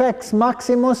Pontifex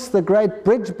Maximus, the great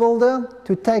bridge builder,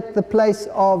 to take the place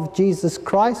of Jesus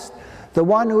Christ, the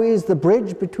one who is the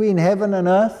bridge between heaven and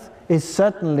earth, is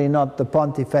certainly not the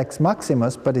Pontifex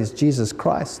Maximus, but is Jesus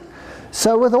Christ.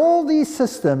 So with all these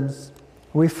systems,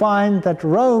 we find that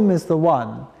Rome is the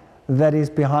one that is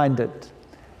behind it.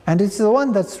 And it's the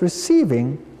one that's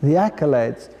receiving the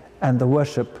accolades and the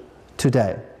worship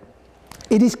today.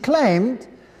 It is claimed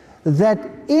that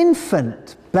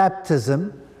infant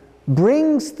baptism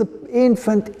brings the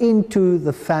infant into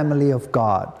the family of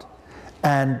God.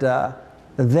 And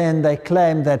then they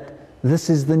claim that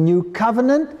this is the new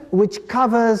covenant which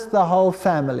covers the whole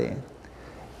family.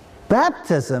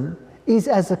 Baptism is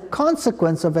as a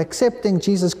consequence of accepting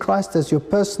Jesus Christ as your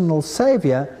personal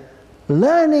Savior,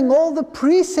 learning all the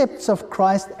precepts of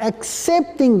Christ,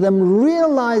 accepting them,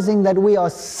 realizing that we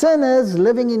are sinners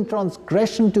living in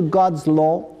transgression to God's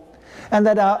law, and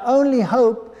that our only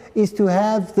hope is to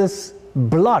have this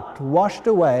blot washed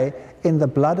away in the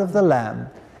blood of the Lamb,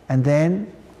 and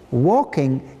then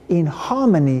walking in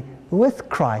harmony with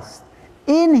Christ,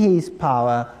 in His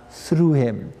power, through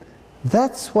Him.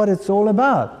 That's what it's all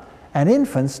about. And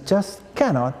infants just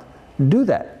cannot do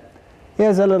that.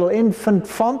 Here's a little infant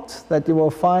font that you will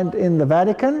find in the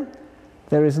Vatican.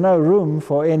 There is no room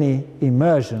for any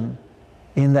immersion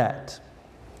in that.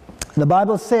 The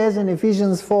Bible says in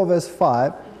Ephesians 4 verse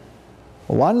 5,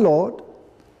 one Lord,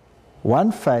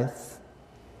 one faith,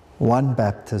 one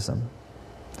baptism.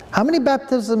 How many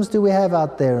baptisms do we have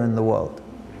out there in the world?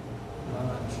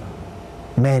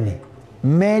 Many.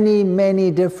 Many,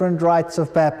 many different rites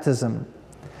of baptism.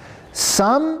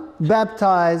 Some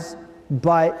baptize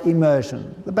by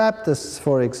immersion. The Baptists,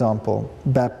 for example,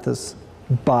 baptize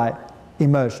by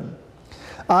immersion.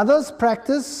 Others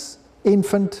practice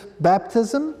infant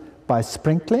baptism by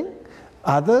sprinkling.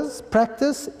 Others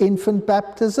practice infant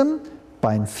baptism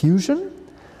by infusion.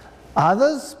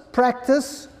 Others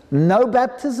practice no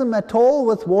baptism at all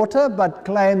with water, but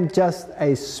claim just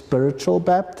a spiritual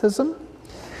baptism.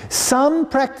 Some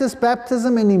practice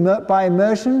baptism by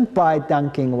immersion by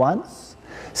dunking once.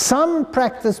 Some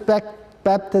practice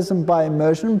baptism by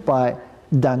immersion by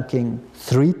dunking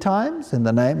 3 times in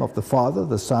the name of the Father,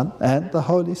 the Son, and the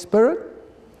Holy Spirit.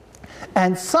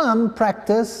 And some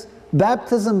practice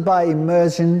baptism by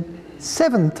immersion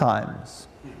 7 times.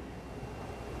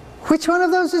 Which one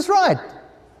of those is right?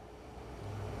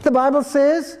 The Bible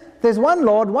says there's one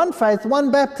Lord, one faith, one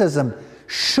baptism.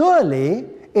 Surely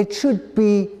it should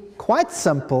be quite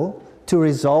simple to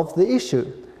resolve the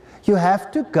issue. You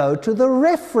have to go to the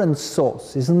reference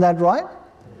source, isn't that right?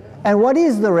 And what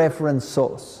is the reference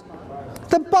source?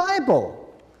 The Bible.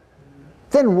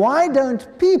 Then why don't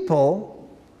people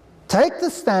take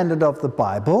the standard of the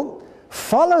Bible,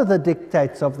 follow the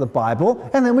dictates of the Bible,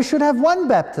 and then we should have one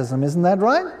baptism, isn't that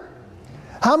right?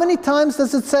 How many times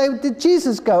does it say, did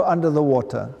Jesus go under the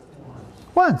water?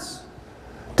 Once.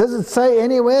 Does it say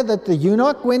anywhere that the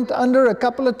eunuch went under a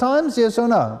couple of times, yes or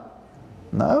no?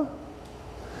 No.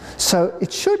 So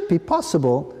it should be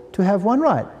possible to have one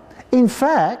rite. In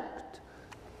fact,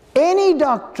 any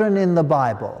doctrine in the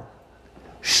Bible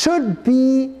should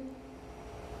be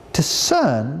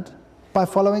discerned by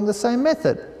following the same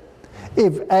method.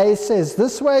 If A says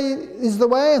this way is the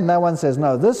way, and that one says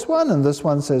no this one, and this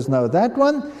one says no that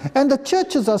one, and the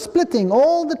churches are splitting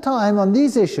all the time on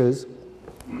these issues,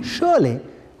 surely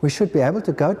we should be able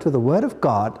to go to the Word of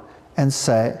God and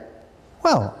say,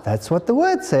 well, that's what the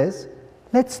Word says,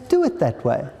 let's do it that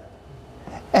way.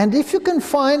 And if you can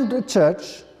find a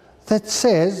church that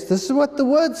says, this is what the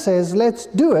Word says, let's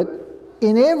do it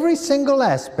in every single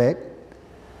aspect,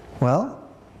 well,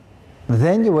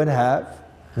 then you would have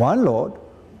one Lord,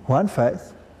 one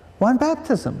faith, one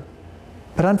baptism.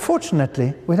 But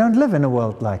unfortunately, we don't live in a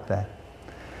world like that.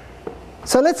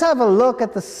 So let's have a look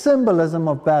at the symbolism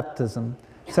of baptism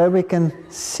so we can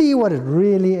see what it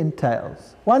really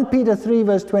entails. 1 Peter 3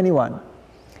 verse 21.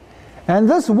 And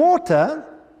this water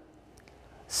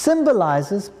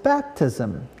symbolizes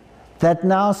baptism that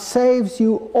now saves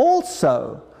you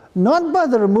also, not by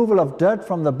the removal of dirt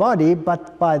from the body,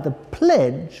 but by the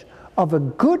pledge of a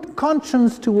good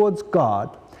conscience towards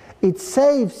God. It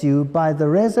saves you by the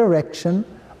resurrection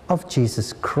of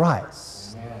Jesus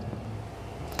Christ. Amen.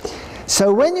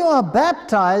 So when you are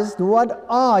baptized, what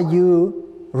are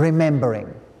you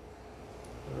remembering?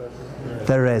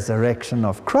 The resurrection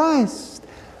of Christ.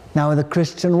 Now the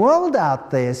Christian world out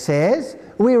there says,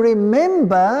 we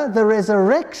remember the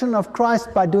resurrection of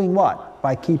Christ by doing what?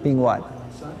 By keeping what?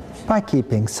 By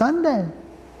keeping Sunday.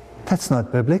 That's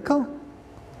not biblical.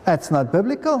 That's not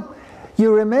biblical.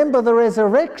 You remember the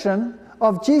resurrection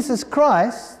of Jesus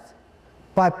Christ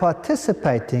by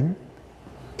participating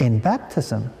in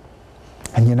baptism.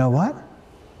 And you know what?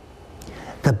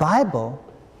 The Bible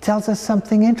tells us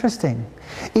something interesting.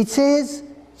 It says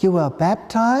you are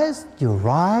baptized, you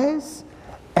rise,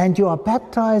 and you are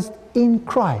baptized in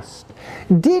Christ.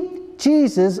 Did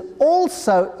Jesus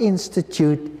also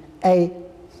institute a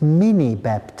mini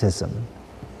baptism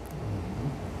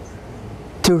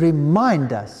to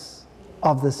remind us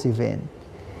of this event?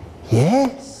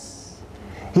 Yes.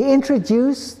 He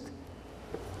introduced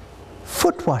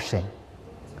foot washing.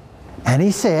 And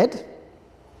he said,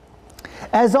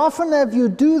 as often as you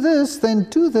do this, then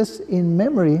do this in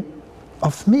memory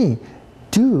of me.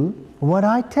 Do what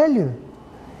I tell you.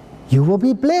 You will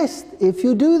be blessed if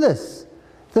you do this.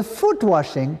 The foot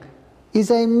washing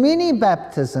is a mini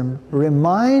baptism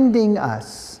reminding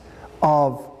us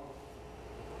of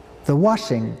the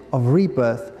washing of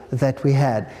rebirth that we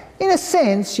had. In a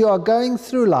sense, you are going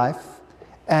through life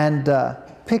and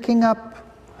picking up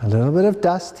a little bit of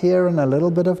dust here and a little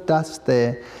bit of dust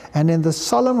there. And in the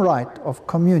solemn rite of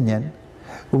communion,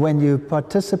 when you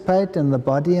participate in the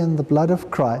body and the blood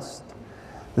of Christ,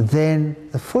 then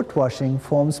the foot washing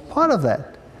forms part of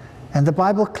that. And the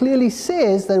Bible clearly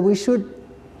says that we should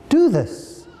do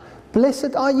this.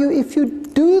 Blessed are you if you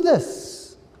do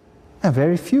this. And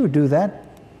very few do that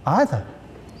either.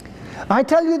 I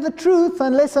tell you the truth,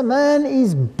 unless a man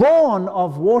is born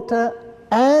of water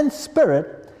and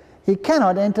spirit, he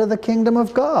cannot enter the kingdom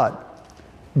of God.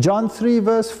 John 3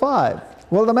 verse 5.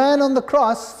 Will the man on the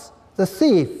cross, the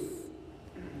thief,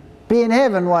 be in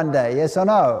heaven one day? Yes or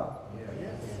no?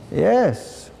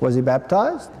 Yes. Was he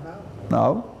baptized?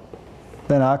 No.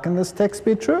 Then how can this text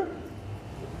be true?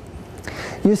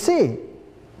 You see,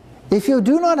 if you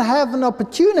do not have an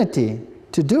opportunity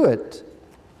to do it,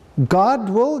 God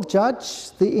will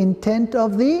judge the intent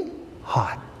of the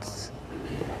heart.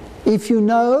 If you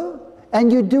know and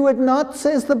you do it not,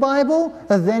 says the Bible,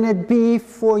 then it be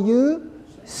for you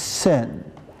sin.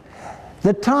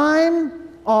 The time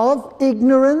of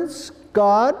ignorance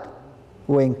God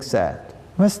winks at.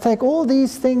 We must take all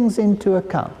these things into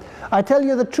account. I tell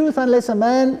you the truth, unless a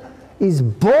man is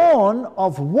born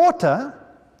of water,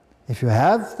 if you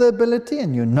have the ability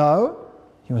and you know,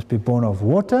 you must be born of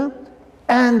water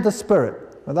and the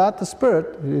Spirit. Without the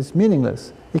Spirit, it is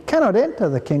meaningless. You cannot enter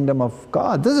the kingdom of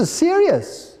God. This is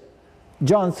serious.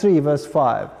 John 3 verse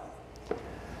 5.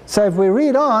 So if we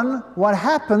read on, what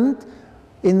happened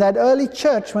in that early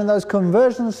church when those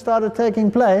conversions started taking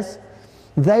place,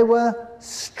 they were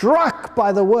struck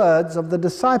by the words of the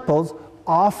disciples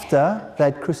after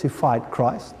they'd crucified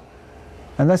Christ.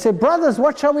 And they said, brothers,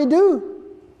 what shall we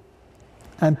do?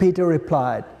 And Peter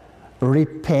replied,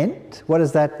 repent. What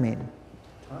does that mean?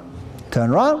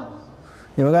 Turn around.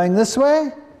 You were going this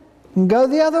way, and go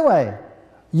the other way.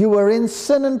 You were in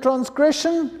sin and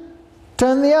transgression,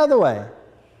 turn the other way.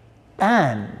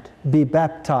 And be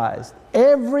baptized,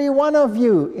 every one of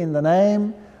you, in the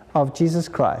name of Jesus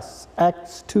Christ.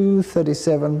 Acts 2,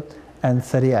 37 and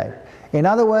 38. In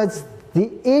other words,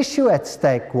 the issue at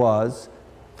stake was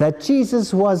that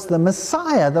Jesus was the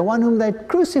Messiah, the one whom they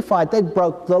crucified. They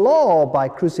broke the law by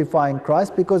crucifying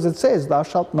Christ, because it says, thou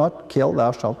shalt not kill,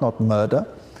 thou shalt not murder.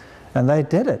 And they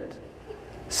did it.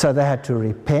 So they had to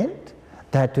repent,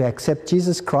 they had to accept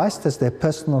Jesus Christ as their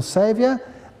personal Savior,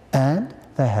 and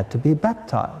they had to be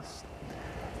baptized.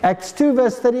 Acts 2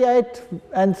 verse 38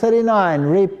 and 39,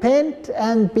 repent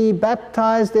and be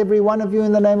baptized, every one of you,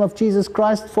 in the name of Jesus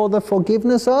Christ for the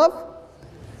forgiveness of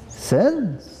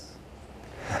sins.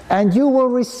 And you will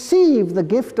receive the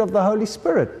gift of the Holy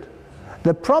Spirit,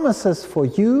 the promises for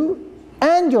you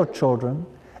and your children,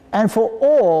 and for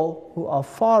all who are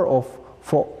far off,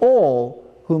 for all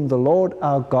whom the Lord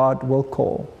our God will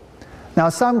call. Now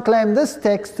some claim this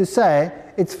text to say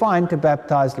it's fine to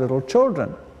baptize little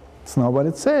children. It's not what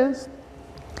it says.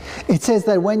 It says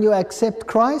that when you accept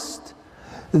Christ,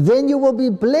 then you will be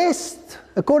blessed,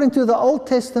 according to the Old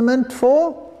Testament,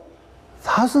 for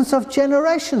thousands of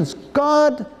generations.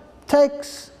 God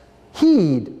takes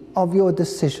heed of your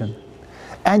decision.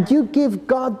 And you give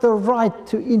God the right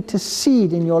to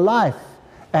intercede in your life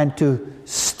and to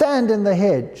stand in the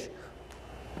hedge.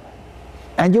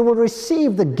 And you will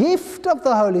receive the gift of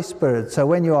the Holy Spirit. So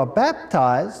when you are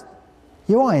baptized,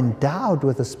 you are endowed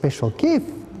with a special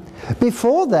gift.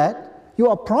 Before that, you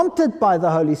are prompted by the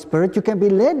Holy Spirit. You can be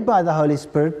led by the Holy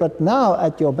Spirit. But now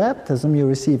at your baptism, you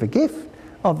receive a gift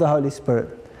of the Holy Spirit.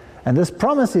 And this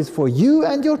promise is for you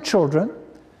and your children,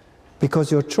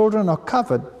 because your children are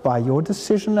covered by your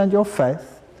decision and your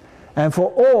faith, and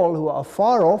for all who are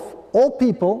far off, all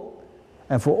people,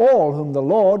 and for all whom the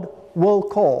Lord will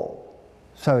call.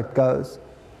 So it goes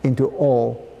into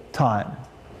all time.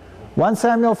 1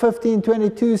 Samuel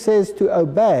 15:22 says to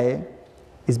obey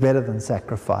is better than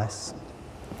sacrifice.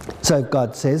 So if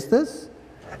God says this,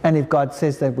 and if God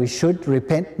says that we should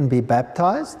repent and be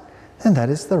baptized, then that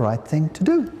is the right thing to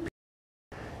do.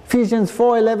 Ephesians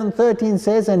 4:11-13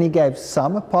 says, and he gave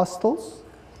some apostles,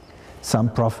 some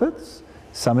prophets,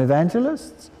 some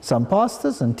evangelists, some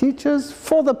pastors and teachers,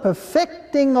 for the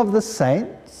perfecting of the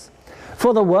saints,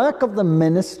 for the work of the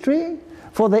ministry,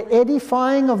 for the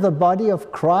edifying of the body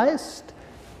of Christ,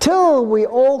 till we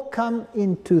all come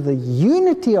into the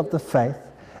unity of the faith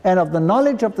and of the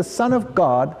knowledge of the Son of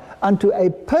God, unto a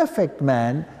perfect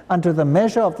man, unto the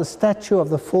measure of the stature of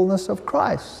the fullness of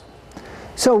Christ.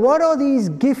 So what are these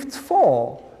gifts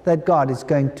for that God is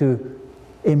going to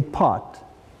impart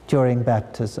during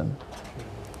baptism?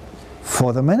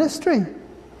 For the ministry.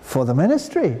 For the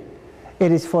ministry.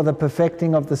 It is for the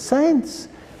perfecting of the saints,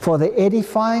 for the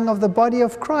edifying of the body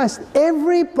of Christ.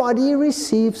 Everybody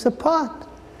receives a part.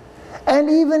 And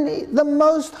even the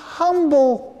most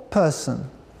humble person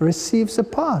receives a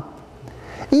part.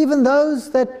 Even those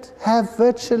that have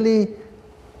virtually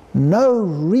no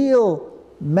real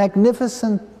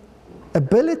magnificent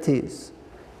abilities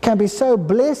can be so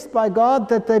blessed by God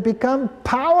that they become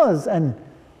powers and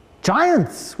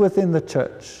giants within the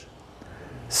church.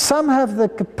 Some have the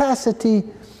capacity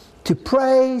to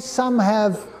pray, some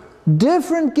have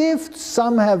different gifts,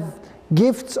 some have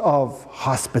gifts of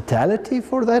hospitality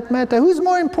for that matter. Who's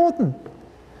more important?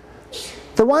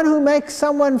 The one who makes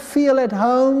someone feel at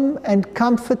home and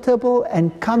comfortable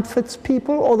and comforts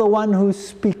people, or the one who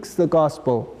speaks the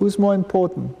gospel? Who's more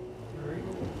important?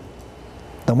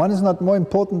 The one is not more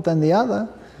important than the other.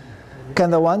 Can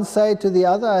the one say to the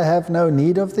other, I have no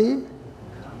need of thee?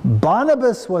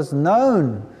 Barnabas was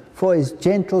known for his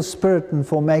gentle spirit and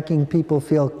for making people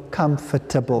feel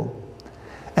comfortable.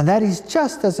 And that is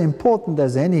just as important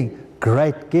as any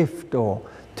great gift, or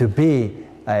to be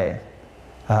a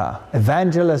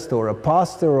evangelist or a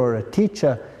pastor or a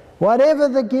teacher. Whatever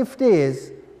the gift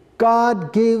is,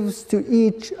 God gives to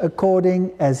each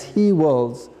according as he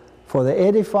wills, for the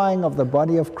edifying of the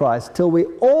body of Christ, till we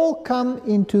all come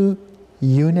into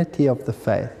unity of the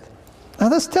faith. Now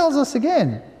this tells us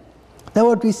again that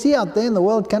what we see out there in the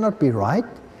world cannot be right.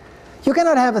 You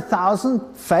cannot have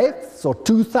 1,000 faiths or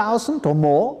 2,000 or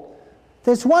more.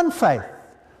 There's one faith,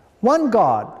 one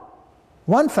God,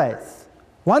 one faith,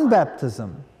 one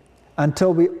baptism,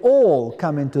 until we all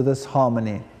come into this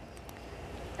harmony.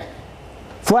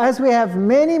 For as we have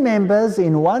many members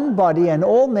in one body, and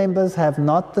all members have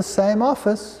not the same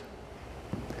office,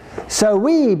 so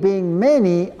we, being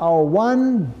many, are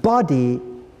one body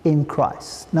in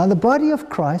Christ. Now the body of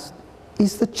Christ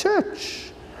is the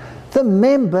church, the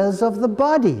members of the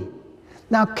body.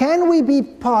 Now can we be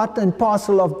part and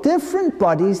parcel of different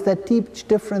bodies that teach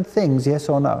different things, yes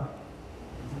or no?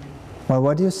 Well,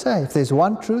 what do you say? If there's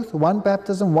one truth, one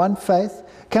baptism, one faith,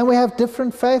 can we have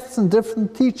different faiths and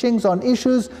different teachings on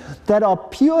issues that are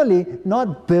purely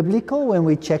not biblical when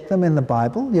we check them in the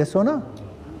Bible? Yes or no?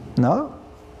 No.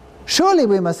 Surely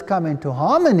we must come into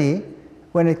harmony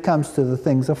when it comes to the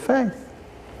things of faith.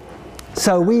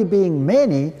 So we, being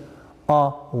many,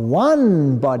 are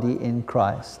one body in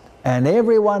Christ, and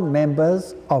everyone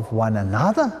members of one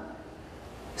another.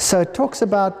 So it talks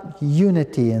about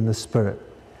unity in the Spirit.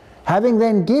 Having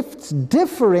then gifts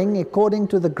differing according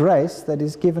to the grace that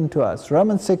is given to us.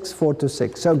 Romans 6,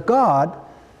 4-6. So God,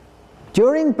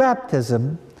 during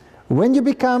baptism, when you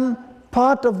become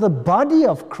part of the body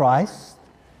of Christ,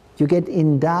 you get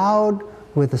endowed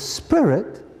with the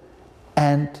Spirit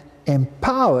and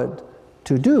empowered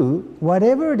to do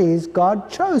whatever it is God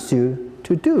chose you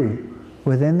to do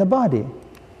within the body.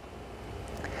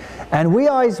 And we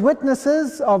are His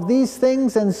witnesses of these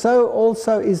things, and so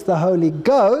also is the Holy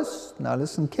Ghost. Now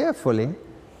listen carefully.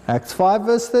 Acts 5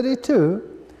 verse 32.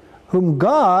 Whom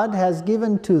God has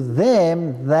given to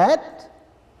them that,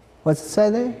 what's it say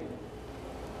there?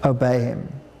 Obey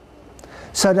Him.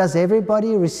 So does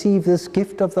everybody receive this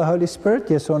gift of the Holy Spirit?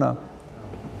 Yes or no?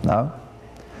 No.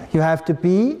 You have to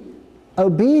be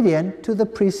obedient to the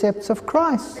precepts of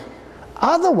Christ.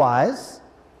 Otherwise,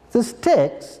 this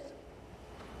text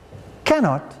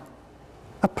cannot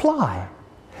apply.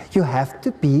 You have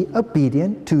to be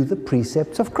obedient to the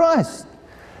precepts of Christ.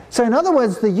 So in other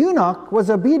words, the eunuch was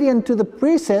obedient to the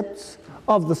precepts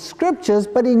of the Scriptures,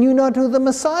 but he knew not who the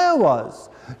Messiah was.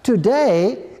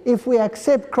 Today, if we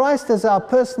accept Christ as our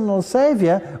personal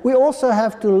Savior, we also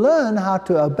have to learn how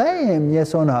to obey Him,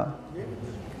 yes or no?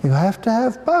 You have to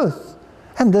have both.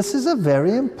 And this is a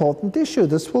very important issue.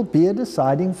 This will be a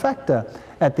deciding factor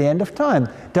at the end of time.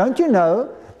 Don't you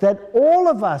know that all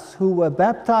of us who were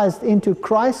baptized into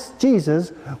Christ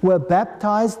Jesus were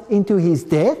baptized into His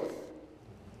death?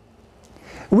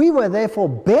 We were therefore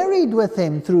buried with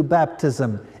Him through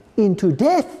baptism into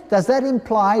death. Does that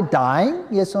imply dying?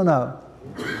 Yes or no?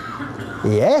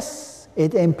 Yes,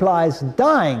 it implies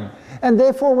dying. And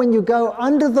therefore when you go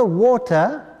under the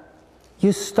water,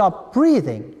 you stop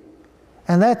breathing.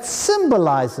 And that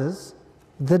symbolizes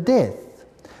the death.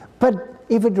 But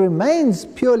if it remains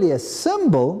purely a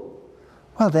symbol,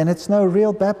 well, then it's no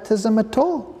real baptism at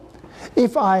all.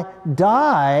 If I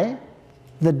die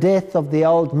the death of the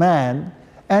old man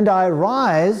and I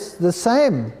rise the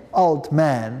same old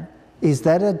man, is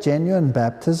that a genuine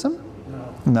baptism?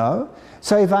 No.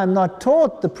 So if I'm not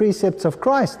taught the precepts of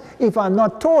Christ, if I'm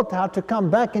not taught how to come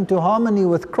back into harmony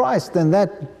with Christ, then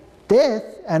that death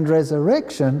and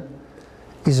resurrection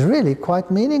is really quite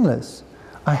meaningless.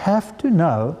 I have to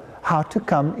know how to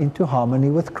come into harmony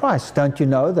with Christ. Don't you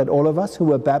know that all of us who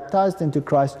were baptized into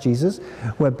Christ Jesus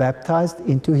were baptized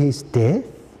into His death?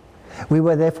 We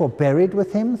were therefore buried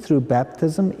with Him through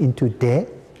baptism into death.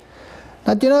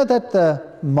 Now, do you know that the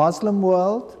Muslim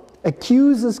world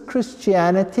accuses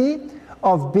Christianity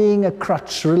of being a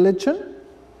crutch religion?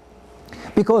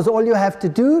 Because all you have to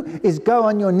do is go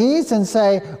on your knees and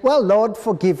say, well, Lord,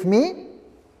 forgive me.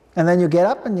 And then you get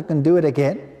up and you can do it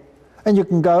again. And you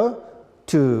can go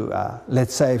to,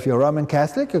 let's say if you're Roman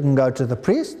Catholic, you can go to the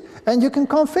priest and you can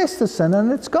confess the sin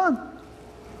and it's gone.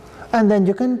 And then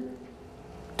you can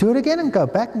do it again and go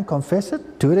back and confess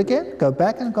it, do it again, go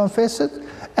back and confess it,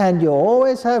 and you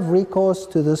always have recourse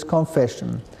to this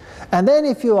confession. And then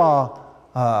if you are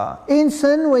in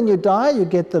sin when you die, you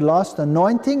get the last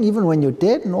anointing, even when you're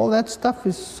dead, and all that stuff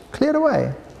is cleared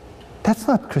away. That's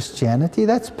not Christianity,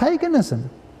 that's paganism.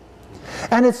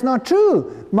 And it's not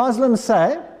true. Muslims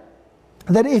say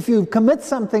that if you commit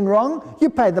something wrong, you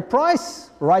pay the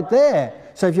price right there.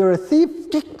 So if you're a thief,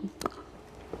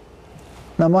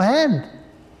 no more hand.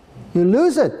 You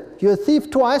lose it. If you're a thief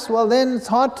twice, well then it's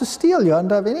hard to steal. You don't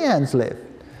have any hands left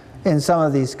in some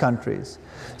of these countries.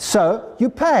 So you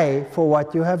pay for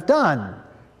what you have done.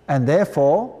 And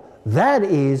therefore, that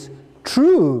is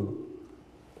true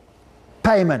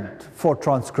payment for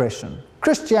transgression.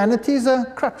 Christianity is a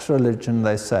crutch religion,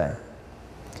 they say.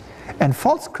 And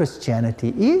false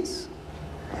Christianity is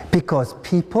because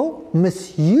people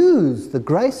misuse the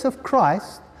grace of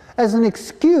Christ as an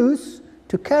excuse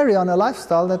to carry on a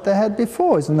lifestyle that they had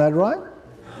before. Isn't that right?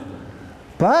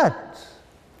 But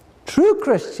true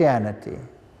Christianity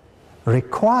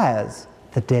requires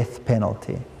the death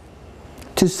penalty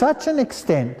to such an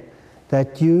extent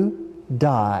that you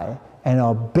die and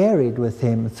are buried with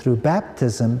Him through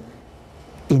baptism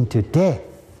into death,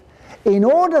 in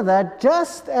order that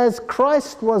just as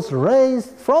Christ was raised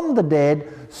from the dead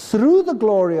through the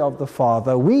glory of the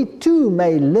Father, we too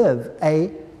may live a,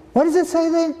 what does it say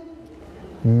there?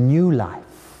 New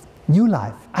life. New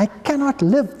life. I cannot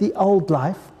live the old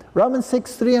life. Romans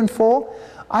 6, 3 and 4.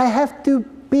 I have to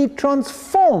be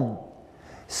transformed.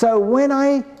 So when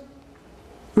I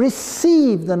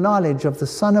receive the knowledge of the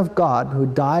Son of God who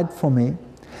died for me,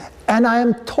 and I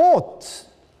am taught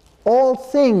all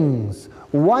things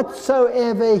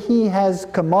whatsoever he has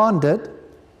commanded,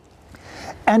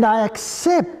 and I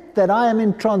accept that I am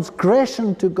in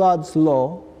transgression to God's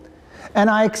law, and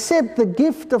I accept the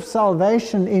gift of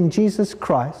salvation in Jesus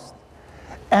Christ,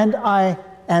 and I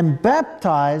am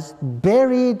baptized,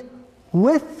 buried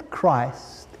with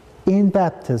Christ in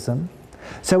baptism.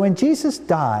 So when Jesus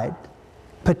died,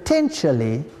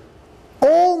 potentially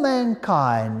all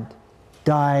mankind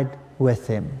died with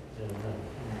him.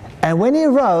 And when he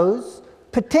rose,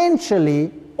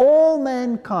 potentially all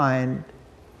mankind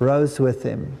rose with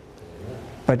him.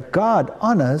 But God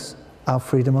honors our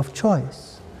freedom of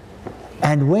choice.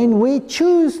 And when we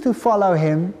choose to follow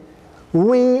him,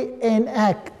 we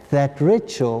enact that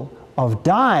ritual of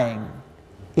dying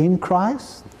in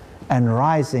Christ and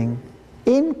rising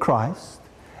in Christ,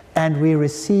 and we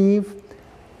receive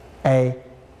a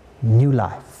new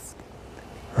life,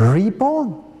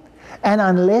 reborn. And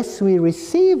unless we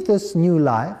receive this new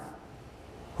life,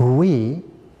 we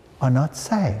are not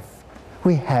saved.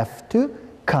 We have to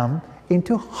come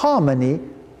into harmony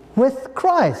with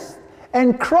Christ.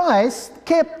 And Christ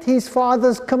kept his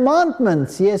Father's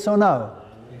commandments, yes or no?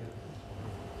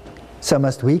 So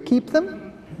must we keep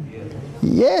them?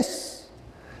 Yes.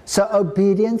 So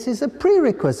obedience is a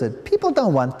prerequisite. People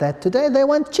don't want that today. They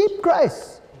want cheap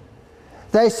grace.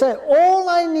 They say, all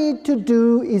I need to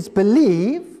do is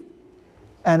believe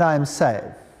and I'm saved.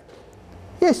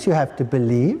 Yes, you have to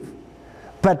believe,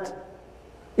 but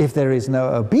if there is no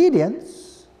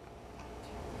obedience,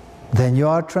 then you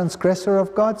are a transgressor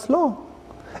of God's law.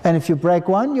 And if you break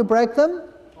one, you break them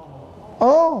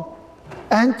all.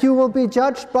 And you will be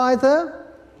judged by the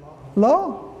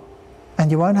law. And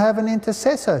you won't have an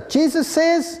intercessor. Jesus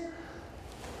says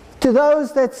to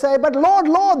those that say, but Lord,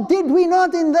 Lord, did we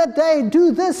not in that day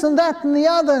do this and that and the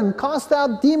other and cast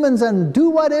out demons and do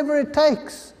whatever it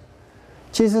takes?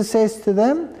 Jesus says to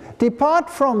them, depart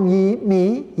from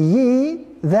me, ye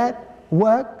that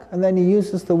work, and then he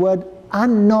uses the word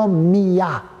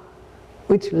anomia,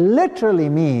 which literally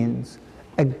means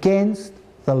against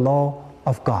the law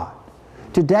of God.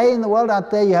 Today in the world out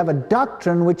there you have a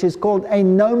doctrine which is called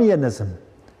anomianism,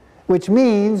 which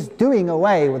means doing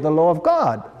away with the law of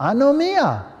God.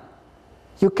 Anomia.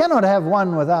 You cannot have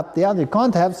one without the other. You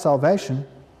can't have salvation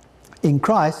in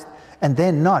Christ and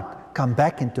then not come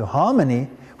back into harmony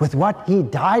with what he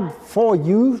died for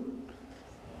you,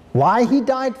 why he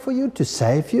died for you, to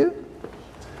save you.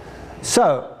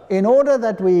 So, in order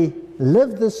that we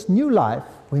live this new life,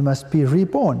 we must be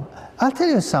reborn. I'll tell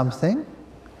you something.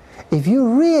 If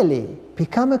you really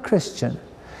become a Christian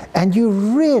and you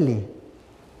really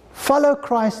follow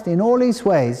Christ in all his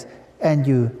ways and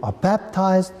you are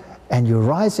baptized and you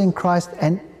rise in Christ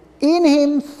and in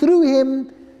him, through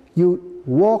him, you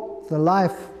walk the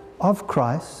life of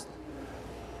Christ,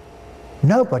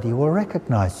 nobody will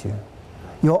recognize you.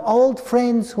 Your old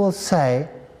friends will say,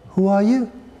 who are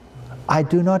you? I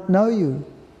do not know you.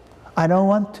 I don't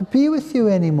want to be with you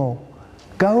anymore.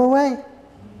 Go away.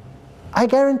 I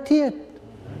guarantee it.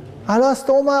 I lost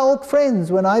all my old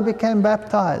friends when I became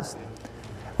baptized.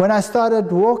 When I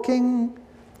started walking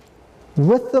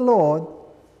with the Lord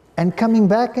and coming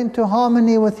back into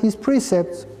harmony with his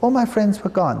precepts, all my friends were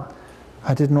gone.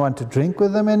 I didn't want to drink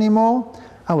with them anymore.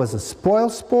 I was a spoil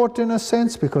sport in a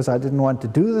sense because I didn't want to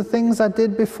do the things I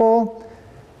did before.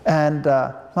 And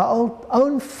my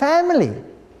own family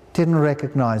didn't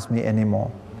recognize me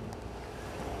anymore.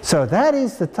 So that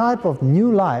is the type of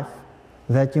new life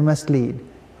that you must lead.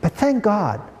 But thank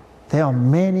God, there are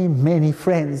many, many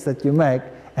friends that you make,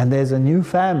 and there's a new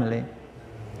family.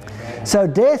 Amen. So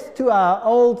death to our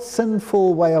old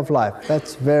sinful way of life,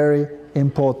 that's very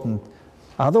important.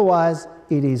 Otherwise,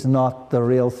 it is not the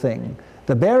real thing.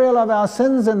 The burial of our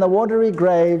sins in the watery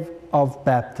grave of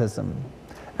baptism,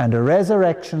 and a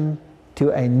resurrection to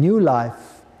a new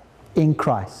life in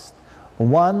Christ,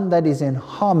 one that is in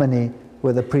harmony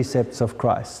with the precepts of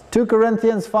Christ. 2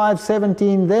 Corinthians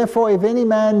 5:17, therefore if any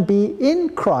man be in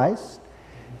Christ,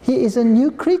 he is a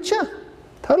new creature.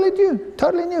 Totally new,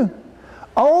 totally new.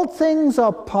 Old things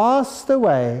are passed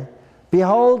away.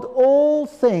 Behold, all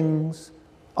things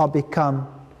are become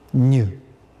new.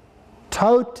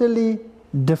 Totally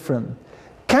different.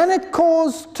 Can it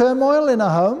cause turmoil in a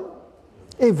home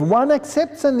if one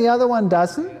accepts and the other one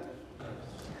doesn't?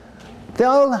 The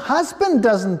old husband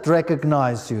doesn't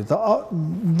recognize you.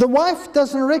 The wife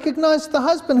doesn't recognize the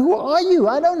husband. Who are you?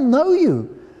 I don't know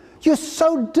you. You're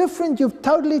so different. You've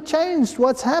totally changed.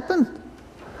 What's happened?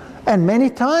 And many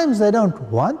times they don't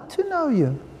want to know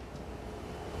you.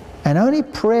 And only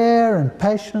prayer and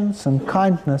patience and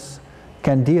kindness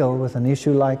can deal with an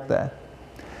issue like that.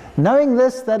 Knowing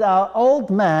this, that our old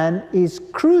man is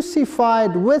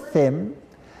crucified with him,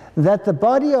 that the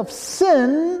body of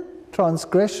sin,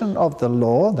 transgression of the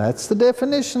law, that's the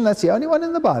definition, that's the only one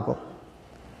in the Bible,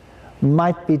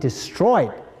 might be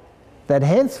destroyed, that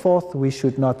henceforth we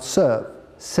should not serve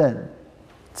sin.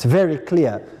 It's very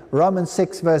clear. Romans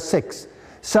 6 verse 6.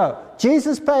 So,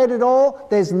 Jesus paid it all.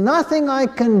 There's nothing I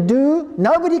can do.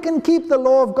 Nobody can keep the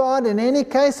law of God in any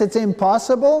case. It's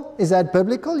impossible. Is that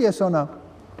biblical? Yes or no?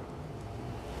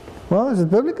 Well, is it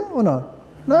biblical or no?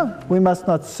 No. We must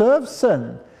not serve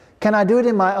sin. Can I do it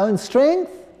in my own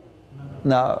strength?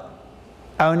 No.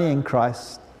 Only in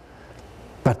Christ.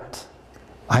 But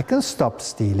I can stop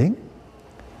stealing.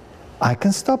 I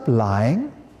can stop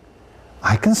lying.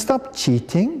 I can stop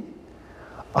cheating.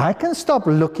 I can stop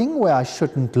looking where I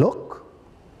shouldn't look,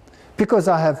 because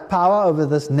I have power over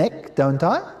this neck, don't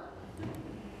I?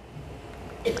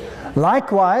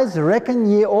 Likewise, reckon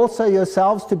ye also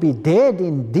yourselves to be dead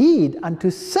indeed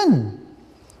unto sin.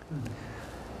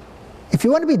 If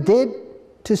you want to be dead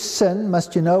to sin,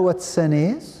 must you know what sin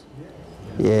is?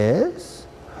 Yes.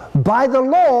 By the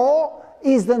law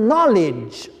is the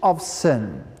knowledge of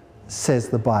sin, says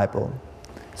the Bible.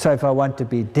 So if I want to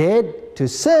be dead to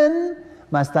sin,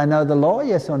 must I know the law,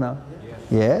 yes or no?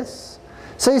 Yes.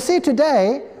 So you see,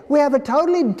 today we have a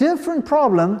totally different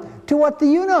problem to what the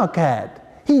eunuch had.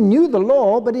 He knew the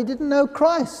law, but he didn't know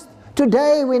Christ.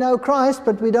 Today we know Christ,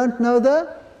 but we don't know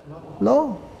the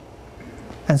law.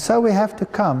 And so we have to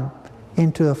come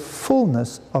into the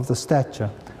fullness of the stature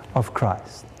of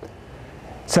Christ.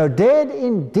 So dead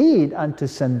indeed unto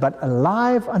sin, but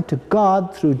alive unto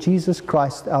God through Jesus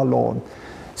Christ our Lord.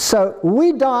 So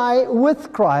we die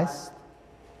with Christ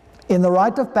in the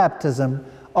rite of baptism,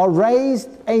 are raised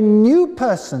a new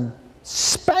person,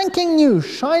 spanking new,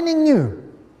 shining new.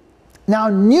 Now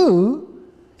new,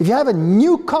 if you have a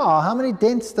new car, how many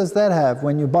dents does that have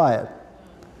when you buy it?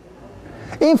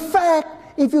 In fact,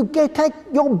 if you take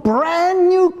your brand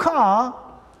new car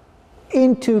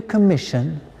into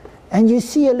commission and you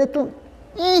see a little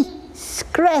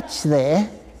scratch there,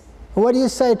 what do you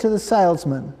say to the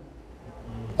salesman?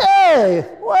 Hey,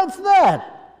 what's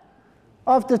that?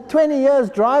 After 20 years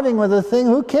driving with the thing,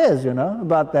 who cares, you know,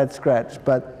 about that scratch?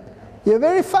 But you're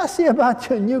very fussy about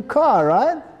your new car,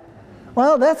 right?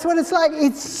 Well, that's what it's like.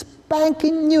 It's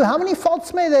spanking new. How many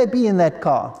faults may there be in that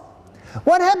car?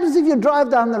 What happens if you drive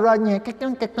down the road and you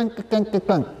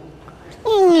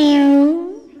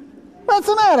what's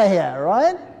the matter here,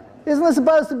 right? Isn't it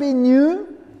supposed to be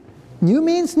new? New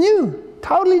means new.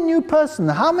 Totally new person.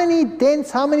 How many dents,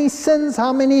 how many sins,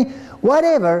 how many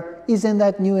whatever is in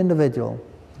that new individual?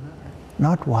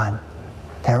 Not one.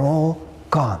 They're all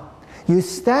gone. You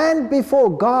stand before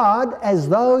God as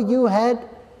though you had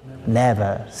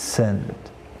never sinned.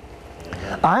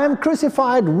 I am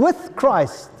crucified with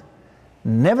Christ.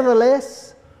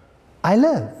 Nevertheless, I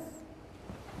live.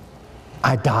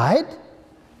 I died,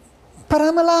 but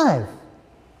I'm alive.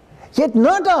 Yet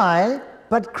not I,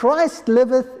 but Christ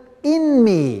liveth in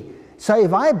me. So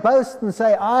if I boast and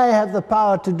say, I have the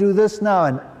power to do this now,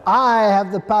 and I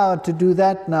have the power to do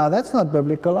that now, that's not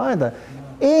biblical either.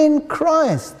 In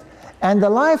Christ. And the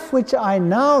life which I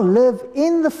now live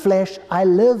in the flesh, I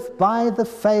live by the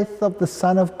faith of the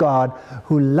Son of God,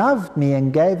 who loved me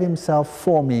and gave himself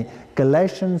for me.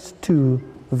 Galatians 2,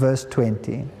 verse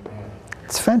 20.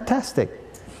 It's fantastic.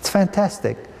 It's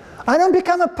fantastic. I don't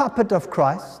become a puppet of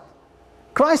Christ.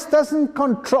 Christ doesn't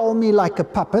control me like a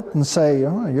puppet and say,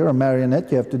 oh, you're a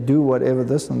marionette, you have to do whatever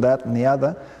this and that and the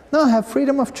other. No, I have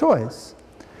freedom of choice.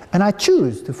 And I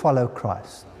choose to follow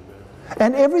Christ.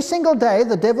 And every single day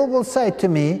the devil will say to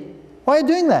me, why are you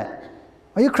doing that?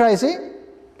 Are you crazy?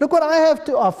 Look what I have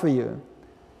to offer you.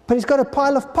 But he's got a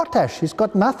pile of potash. He's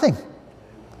got nothing.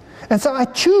 And so I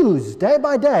choose day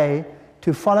by day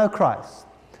to follow Christ.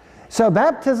 So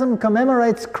baptism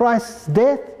commemorates Christ's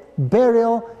death,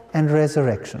 burial, and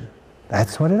resurrection.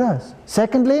 That's what it does.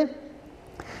 Secondly,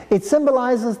 it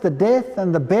symbolizes the death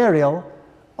and the burial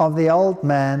of the old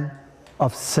man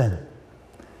of sin.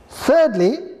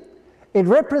 Thirdly, it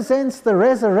represents the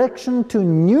resurrection to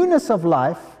newness of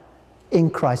life in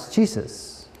Christ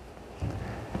Jesus.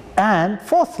 And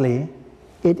fourthly,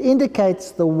 it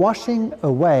indicates the washing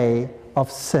away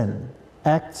of sin.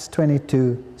 Acts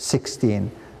 22:16.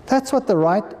 That's what the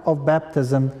rite of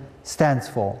baptism stands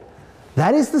for.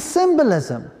 That is the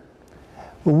symbolism.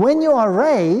 When you are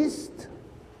raised,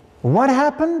 what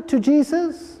happened to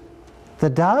Jesus? The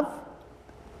dove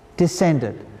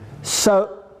descended.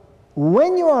 So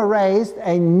when you are raised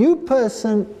a new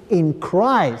person in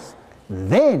Christ,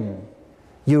 then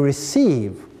you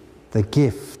receive the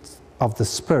gift of the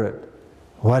Spirit.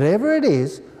 Whatever it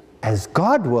is, as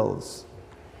God wills.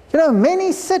 You know,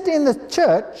 many sit in the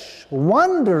church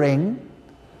wondering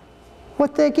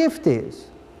what their gift is.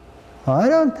 I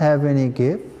don't have any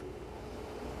gift.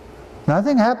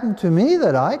 Nothing happened to me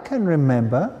that I can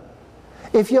remember.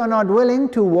 If you're not willing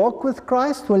to walk with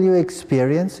Christ, will you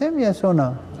experience Him? Yes or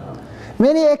no? No.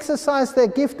 Many exercise their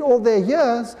gift all the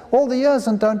years,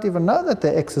 and don't even know that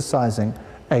they're exercising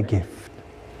a gift.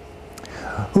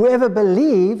 Whoever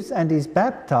believes and is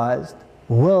baptized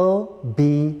will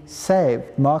be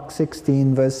saved. Mark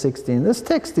 16, verse 16. This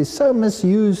text is so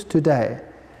misused today.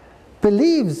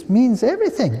 Believes means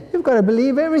everything. You've got to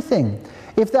believe everything.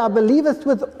 If thou believest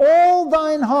with all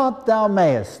thine heart, thou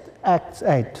mayest. Acts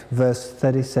 8, verse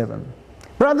 37.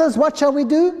 Brothers, what shall we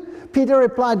do? Peter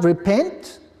replied,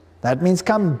 repent. That means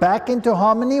come back into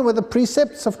harmony with the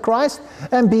precepts of Christ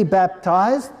and be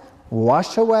baptized,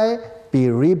 wash away, be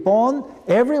reborn,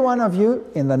 every one of you,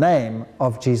 in the name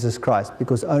of Jesus Christ,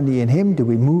 because only in Him do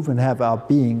we move and have our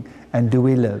being, and do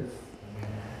we live.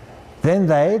 Then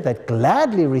they that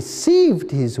gladly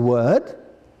received His word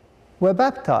were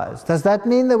baptized. Does that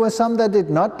mean there were some that did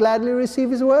not gladly receive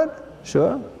His word?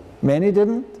 Sure, many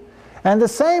didn't. And the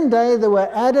same day there were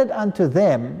added unto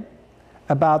them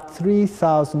about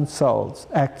 3,000 souls.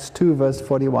 Acts 2, verse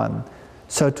 41.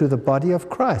 So to the body of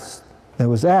Christ there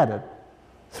was added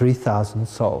 3,000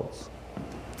 souls.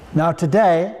 Now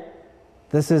today,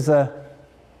 this is a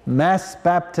mass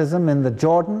baptism in the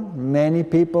Jordan. Many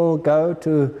people go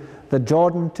to the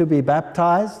Jordan to be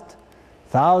baptized.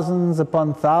 Thousands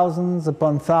upon thousands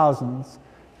upon thousands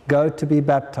go to be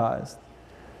baptized.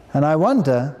 And I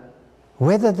wonder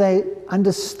whether they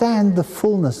understand the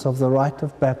fullness of the rite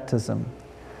of baptism.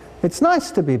 It's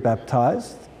nice to be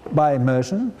baptized by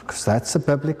immersion, because that's a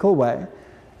biblical way.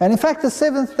 And in fact, the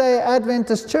Seventh-day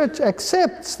Adventist Church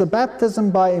accepts the baptism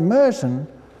by immersion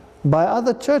by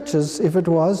other churches if it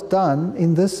was done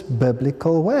in this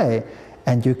biblical way.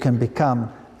 And you can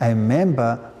become a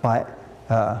member by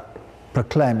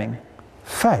proclaiming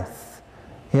faith.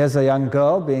 Here's a young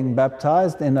girl being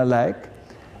baptized in a lake.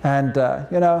 And,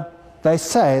 they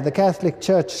say, the Catholic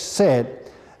Church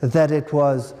said that it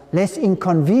was less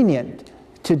inconvenient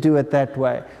to do it that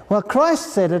way. Well,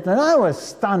 Christ said it, and I was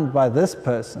stunned by this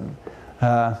person.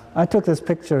 I took this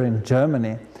picture in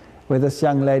Germany where this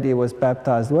young lady was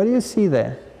baptized. What do you see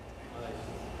there?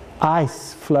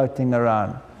 Ice floating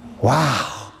around.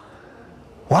 Wow!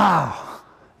 Wow!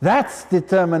 That's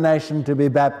determination to be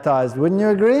baptized, wouldn't you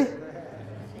agree?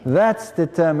 That's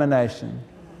determination.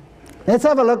 Let's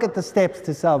have a look at the steps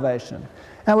to salvation.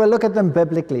 And we'll look at them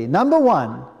biblically. Number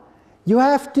one, you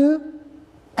have to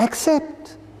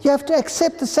accept. You have to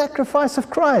accept the sacrifice of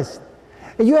Christ.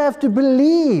 You have to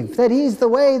believe that He's the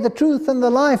way, the truth, and the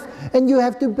life. And you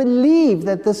have to believe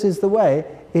that this is the way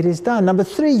it is done. Number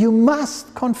three, you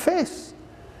must confess.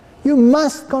 You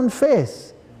must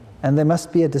confess. And there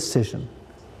must be a decision.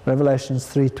 Revelations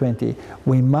 3:20.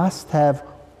 We must have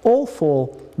all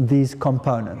four these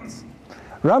components.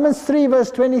 Romans 3 verse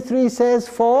 23 says,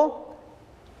 for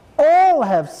all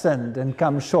have sinned and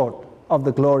come short of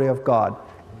the glory of God.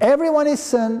 Everyone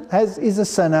is a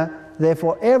sinner,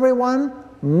 therefore everyone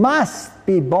must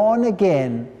be born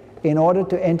again in order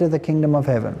to enter the kingdom of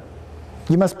heaven.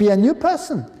 You must be a new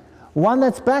person, one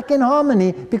that's back in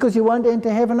harmony, because you won't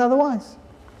enter heaven otherwise.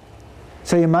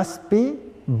 So you must be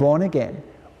born again.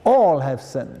 All have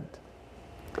sinned.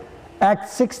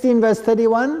 Acts 16 verse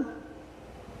 31,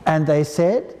 and they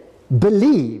said,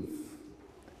 believe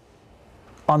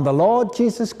on the Lord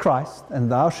Jesus Christ,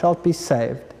 and thou shalt be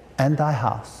saved, and thy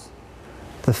house.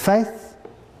 The faith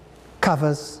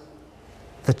covers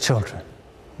the children.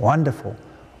 Wonderful.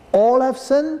 All have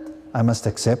sinned, I must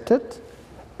accept it,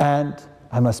 and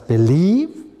I must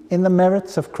believe in the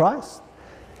merits of Christ,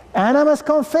 and I must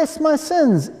confess my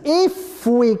sins. If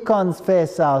we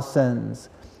confess our sins,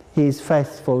 He is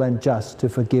faithful and just to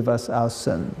forgive us our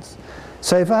sins.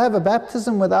 So if I have a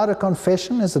baptism without a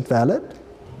confession, is it valid?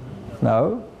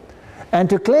 No. And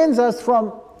to cleanse us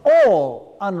from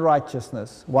all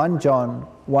unrighteousness. 1 John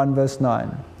 1 verse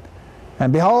 9.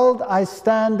 And behold, I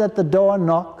stand at the door and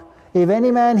knock. If any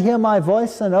man hear my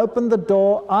voice and open the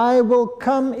door, I will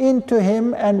come into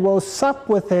him and will sup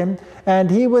with him, and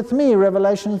he with me.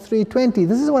 Revelation 3:20.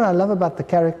 This is what I love about the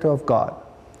character of God.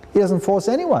 He doesn't force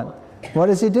anyone. What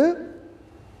does He do?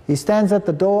 He stands at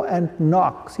the door and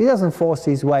knocks. He doesn't force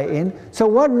His way in. So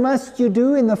what must you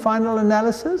do in the final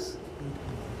analysis?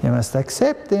 You must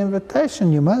accept the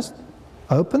invitation. You must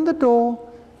open the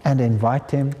door and invite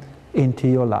Him into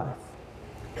your life.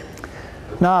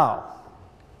 Now,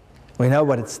 We know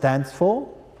what it stands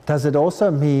for. Does it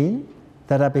also mean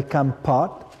that I become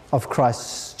part of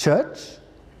Christ's church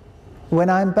when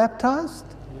I'm baptized?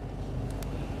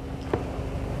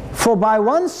 For by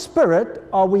one Spirit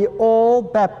are we all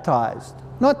baptized.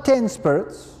 Not 10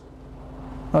 spirits,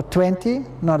 not 20,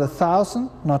 not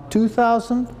 1,000, not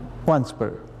 2,000, one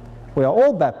Spirit. We are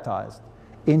all baptized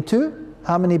into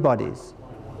how many bodies?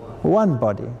 One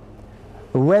body.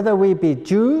 Whether we be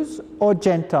Jews or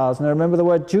Gentiles. Now remember, the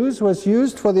word Jews was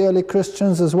used for the early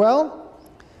Christians as well.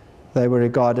 They were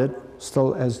regarded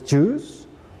still as Jews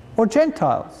or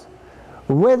Gentiles.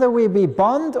 Whether we be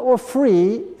bond or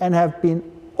free, and have been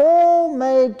all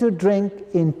made to drink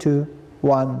into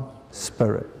one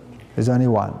Spirit. There's only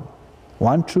one.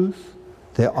 One truth.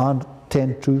 There aren't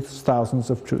 10 truths, thousands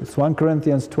of truths. 1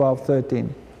 Corinthians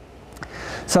 12:13.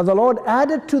 So the Lord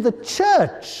added to the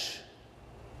church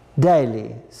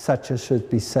daily such as should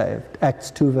be saved. Acts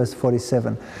 2 verse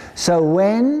 47. So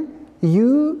when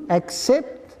you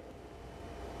accept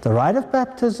the rite of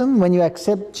baptism, when you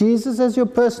accept Jesus as your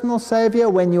personal Savior,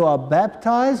 when you are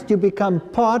baptized, you become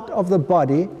part of the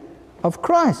body of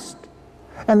Christ.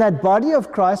 And that body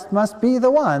of Christ must be the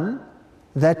one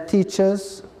that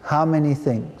teaches how many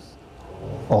things?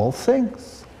 All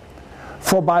things.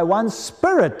 For by one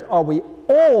Spirit are we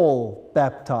all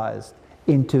baptized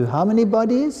into how many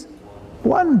bodies?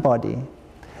 One body.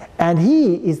 And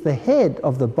He is the head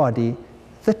of the body,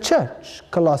 the church.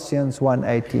 Colossians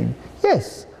 1:18.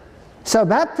 Yes. So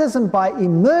baptism by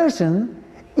immersion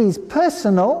is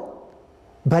personal,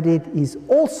 but it is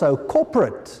also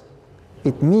corporate.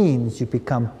 It means you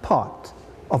become part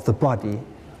of the body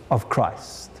of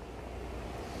Christ.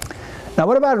 Now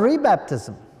what about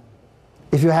rebaptism?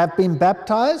 If you have been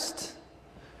baptized,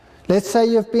 let's say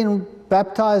you've been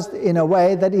baptized in a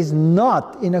way that is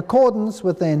not in accordance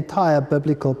with the entire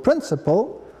biblical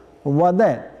principle, what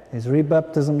then? Is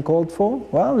rebaptism called for?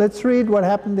 Well, let's read what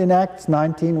happened in Acts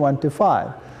 19,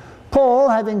 1-5. Paul,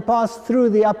 having passed through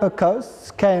the upper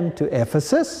coasts, came to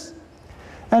Ephesus,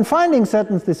 and finding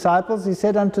certain disciples, he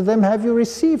said unto them, Have you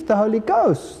received the Holy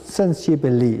Ghost since ye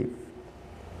believe?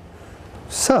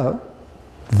 So,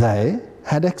 they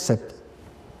had accepted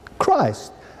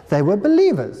Christ. They were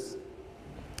believers.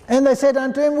 And they said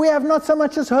unto him, We have not so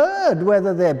much as heard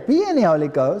whether there be any Holy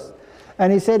Ghost.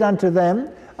 And he said unto them,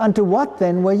 Unto what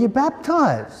then were ye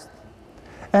baptized?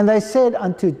 And they said,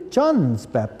 Unto John's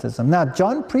baptism. Now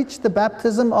John preached the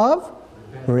baptism of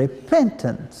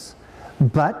repentance.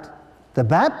 But the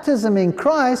baptism in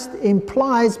Christ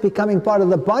implies becoming part of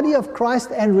the body of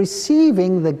Christ and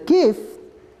receiving the gift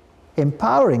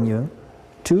empowering you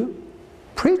to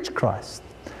preach Christ.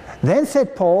 Then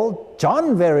said Paul,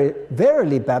 John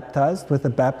verily baptized with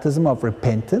the baptism of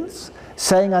repentance,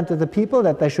 saying unto the people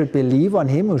that they should believe on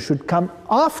him who should come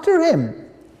after him,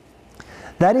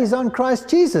 that is, on Christ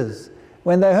Jesus.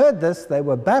 When they heard this, they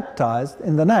were baptized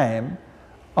in the name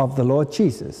of the Lord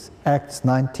Jesus. Acts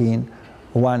 19,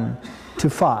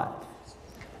 1-5.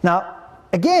 Now,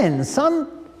 again,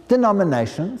 some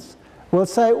denominations will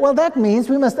say, well, that means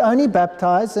we must only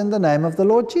baptize in the name of the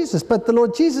Lord Jesus. But the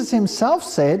Lord Jesus himself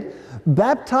said,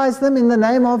 baptize them in the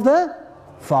name of the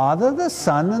Father, the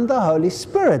Son, and the Holy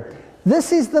Spirit.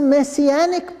 This is the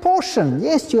messianic portion.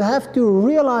 Yes, you have to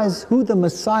realize who the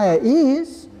Messiah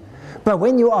is, but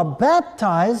when you are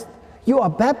baptized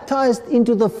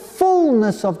into the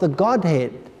fullness of the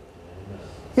Godhead.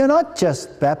 You're not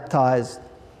just baptized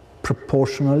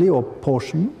proportionally or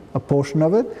a portion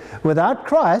of it. Without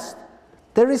Christ,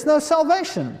 there is no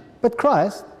salvation. But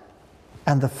Christ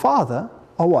and the Father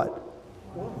are what?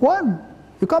 One.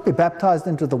 You can't be baptized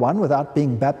into the one without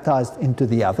being baptized into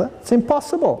the other. It's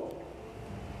impossible.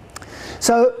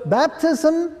 So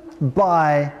baptism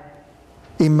by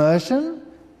immersion,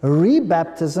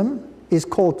 rebaptism is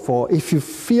called for. If you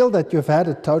feel that you've had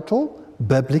a total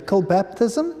biblical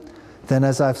baptism, then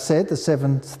as I've said, the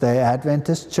Seventh-day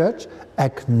Adventist Church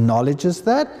acknowledges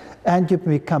that, and you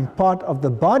become part of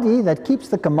the body that keeps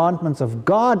the commandments of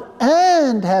God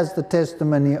and has the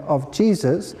testimony of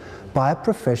Jesus by a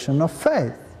profession of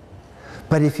faith.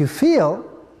 But if you feel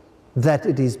that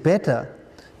it is better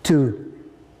to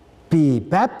be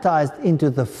baptized into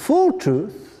the full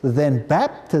truth, then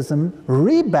baptism,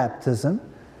 rebaptism,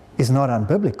 is not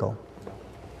unbiblical.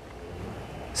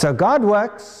 So God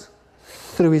works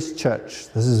through his church.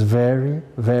 This is very,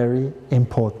 very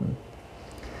important.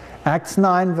 Acts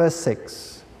 9 verse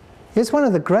 6. He's one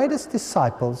of the greatest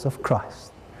disciples of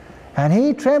Christ. And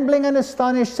he, trembling and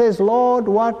astonished, says, Lord,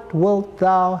 what wilt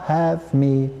thou have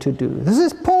me to do? This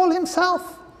is Paul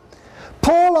himself.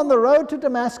 Paul on the road to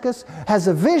Damascus has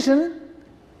a vision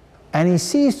and he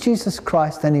sees Jesus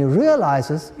Christ and he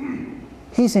realizes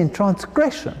he's in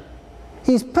transgression.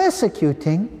 He's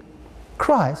persecuting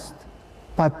Christ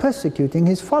by persecuting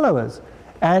his followers.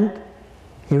 And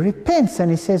he repents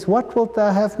and he says, "What wilt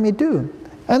thou have me do?"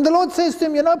 And the Lord says to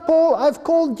him, "You know, Paul, I've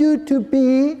called you to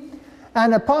be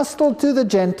an apostle to the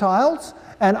Gentiles,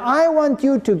 and I want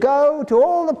you to go to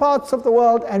all the parts of the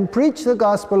world and preach the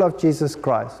gospel of Jesus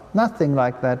Christ." Nothing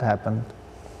like that happened.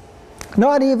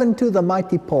 Not even to the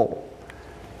mighty Paul.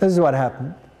 This is what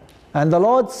happened. "And the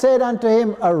Lord said unto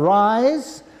him,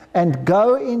 Arise and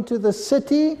go into the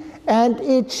city, and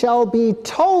it shall be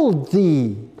told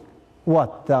thee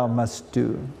what thou must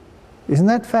do." Isn't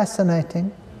that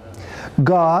fascinating?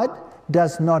 God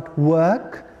does not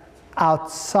work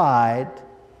outside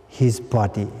his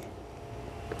body.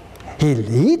 He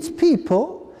leads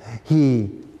people,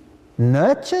 he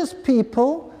nurtures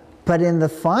people, but in the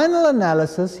final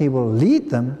analysis, he will lead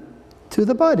them to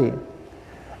the body.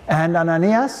 And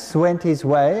Ananias went his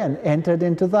way and entered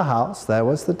into the house. There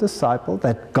was the disciple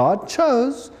that God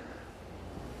chose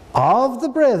of the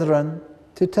brethren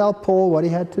to tell Paul what he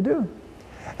had to do.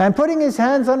 And putting his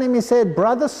hands on him, he said,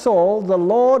 "Brother Saul, the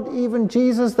Lord, even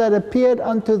Jesus that appeared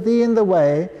unto thee in the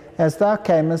way, as thou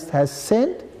camest, has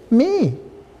sent me,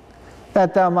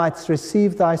 that thou mightst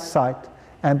receive thy sight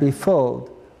and be filled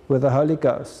with the Holy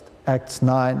Ghost." Acts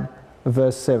 9,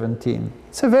 verse 17.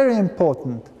 It's a very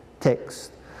important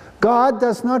text. God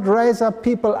does not raise up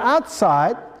people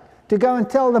outside to go and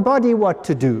tell the body what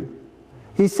to do.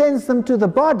 He sends them to the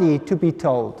body to be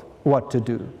told what to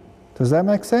do. Does that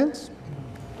make sense?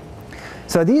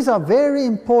 So these are very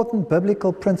important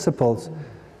biblical principles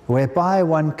whereby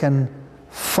one can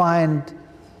find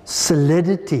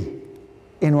solidity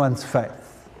in one's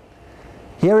faith.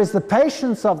 Here is the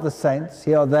patience of the saints.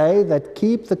 Here are they that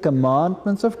keep the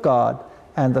commandments of God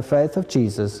and the faith of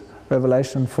Jesus.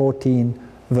 Revelation 14,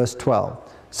 verse 12.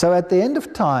 So at the end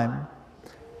of time,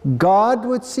 God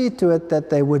would see to it that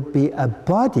there would be a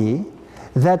body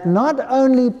that not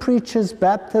only preaches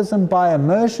baptism by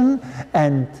immersion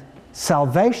and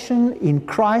salvation in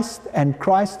Christ and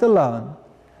Christ alone,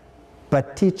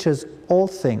 but teaches all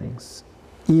things,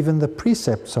 even the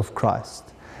precepts of Christ.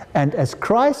 And as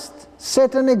Christ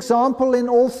set an example in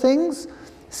all things,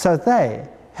 so they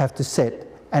have to set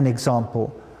an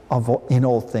example in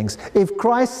all things. If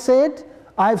Christ said,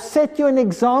 "I've set you an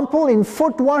example in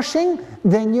foot washing,"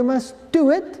 then you must do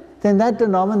it. Then that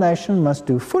denomination must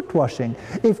do foot washing.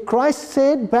 If Christ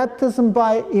said baptism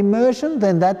by immersion,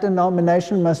 then that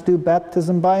denomination must do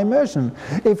baptism by immersion.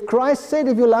 If Christ said,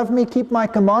 "If you love me, keep my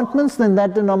commandments," then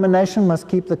that denomination must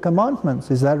keep the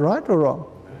commandments. Is that right or wrong?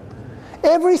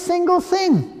 Every single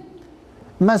thing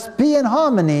must be in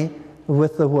harmony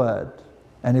with the Word.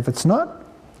 And if it's not,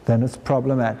 then it's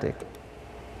problematic.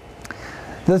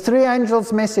 The three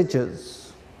angels'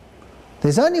 messages.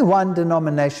 There's only one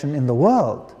denomination in the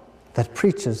world that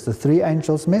preaches the three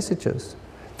angels' messages.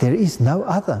 There is no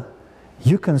other.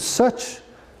 You can search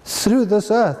through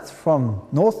this earth from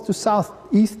north to south,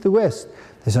 east to west.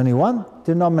 There's only one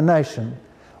denomination,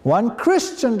 one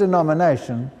Christian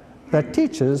denomination that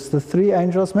teaches the three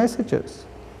angels' messages.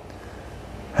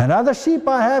 "And other sheep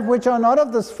I have which are not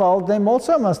of this fold, them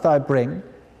also must I bring,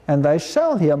 and they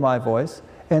shall hear my voice,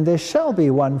 and there shall be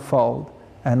one fold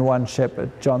and one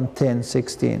shepherd." John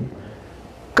 10:16.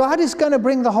 God is going to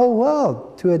bring the whole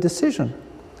world to a decision.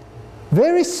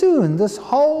 Very soon, this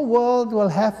whole world will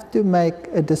have to make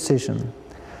a decision.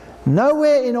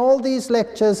 Nowhere in all these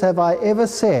lectures have I ever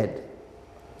said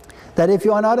that if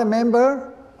you are not a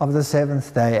member of the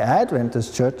Seventh-day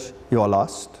Adventist Church, you are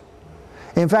lost.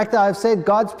 In fact, I've said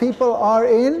God's people are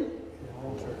in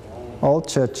all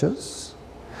churches.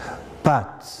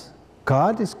 But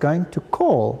God is going to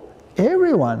call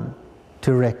everyone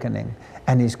to reckoning.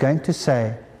 And he's going to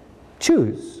say,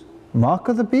 choose mark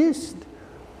of the beast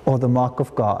or the mark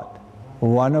of God.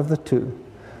 One of the two.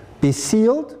 Be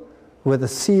sealed with a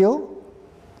seal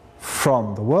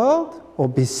from the world, or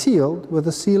be sealed with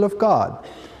the seal of God.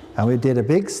 And we did a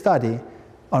big study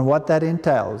on what that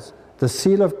entails. The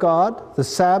seal of God, the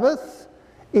Sabbath,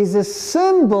 is a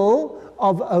symbol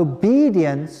of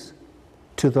obedience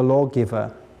to the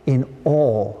lawgiver in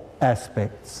all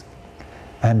aspects.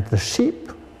 And the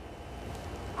sheep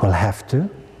will have to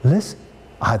listen,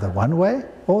 either one way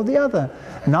or the other.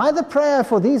 Neither prayer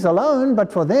for these alone,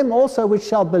 but for them also which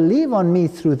shall believe on me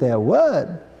through their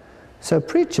word. So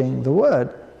preaching the word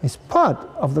is part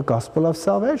of the gospel of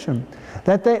salvation,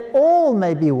 that they all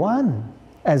may be one,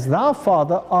 as thou,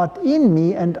 Father, art in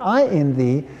me and I in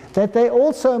thee, that they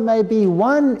also may be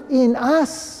one in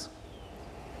us,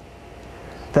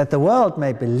 that the world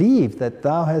may believe that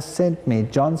thou hast sent me.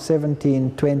 John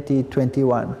 17, 20,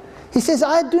 21. He says,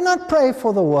 I do not pray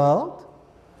for the world.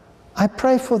 I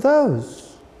pray for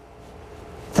those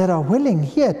that are willing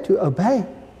here to obey.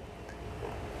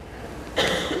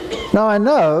 Now I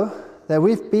know that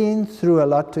we've been through a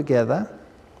lot together,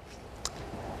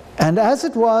 and as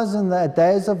it was in the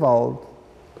days of old,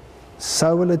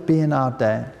 so will it be in our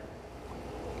day.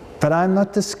 But I'm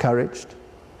not discouraged.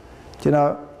 You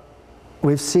know,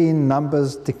 we've seen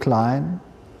numbers decline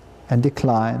and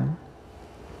decline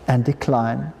and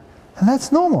decline, and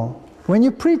that's normal. When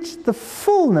you preach the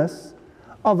fullness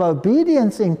of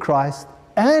obedience in Christ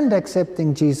and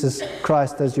accepting Jesus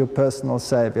Christ as your personal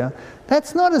Savior,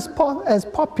 that's not as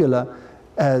popular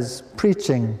as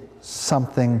preaching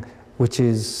something which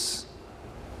is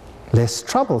less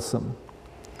troublesome.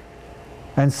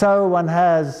 And so one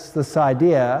has this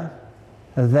idea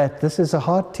that this is a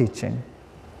hard teaching.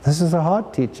 This is a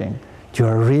hard teaching. Do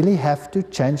I really have to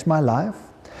change my life?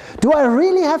 Do I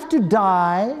really have to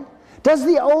die? Does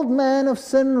the old man of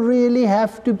sin really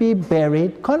have to be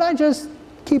buried? Can't I just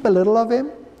keep a little of him?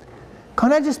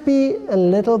 Can't I just be a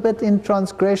little bit in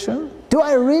transgression? Do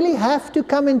I really have to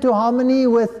come into harmony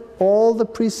with all the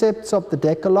precepts of the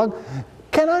Decalogue?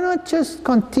 Can I not just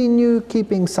continue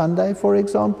keeping Sunday, for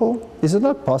example? Is it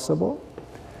not possible?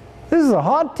 This is a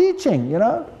hard teaching, you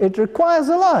know. It requires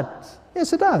a lot.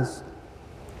 Yes, it does.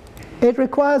 It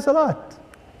requires a lot.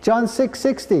 John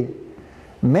 6:60.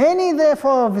 Many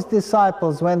therefore of his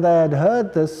disciples, when they had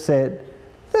heard this, said,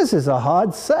 this is a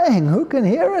hard saying, who can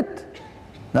hear it?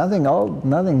 Nothing old,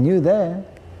 nothing new there.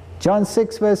 John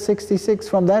 6 verse 66,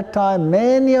 from that time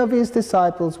many of his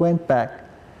disciples went back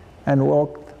and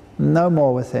walked no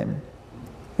more with him.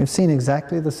 We've seen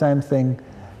exactly the same thing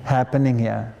happening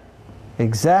here.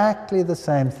 Exactly the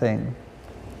same thing.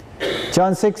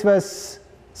 John 6 verse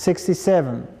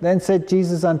 67, then said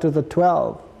Jesus unto the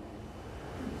 12,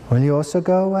 will you also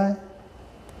go away?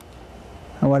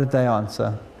 And what did they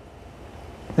answer?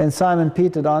 Then Simon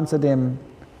Peter answered him,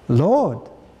 Lord,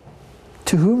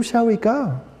 to whom shall we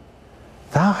go?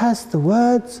 Thou hast the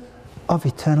words of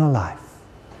eternal life.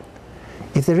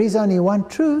 If there is only one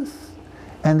truth,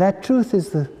 and that truth is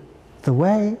the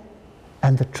way,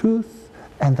 and the truth,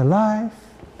 and the life,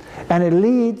 and it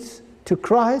leads to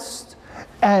Christ,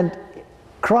 and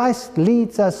Christ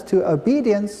leads us to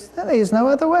obedience, then there is no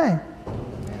other way.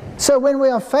 So when we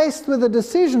are faced with a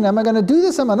decision, am I going to do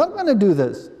this, am I not going to do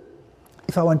this?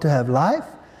 If I want to have life,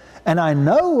 and I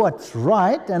know what's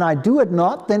right, and I do it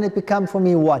not, then it becomes for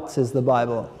me what, says the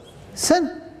Bible?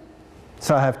 Sin.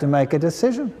 So I have to make a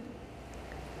decision.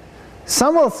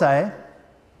 Some will say,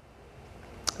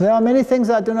 there are many things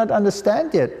I do not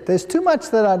understand yet. There's too much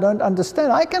that I don't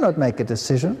understand. I cannot make a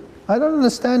decision. I don't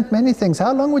understand many things.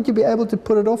 How long would you be able to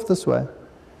put it off this way?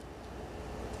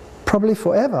 Probably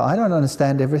forever. I don't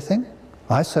understand everything.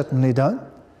 I certainly don't.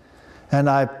 And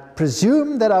I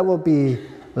presume that I will be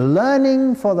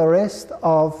learning for the rest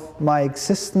of my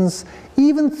existence,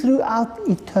 even throughout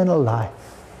eternal life.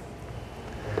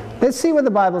 Let's see what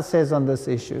the Bible says on this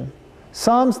issue.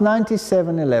 Psalms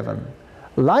 97:11.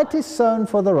 Light is sown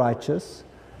for the righteous,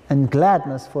 and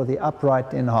gladness for the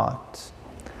upright in heart.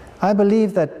 I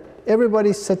believe that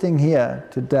everybody sitting here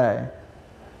today,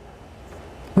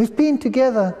 we've been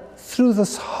together through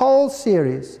this whole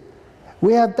series.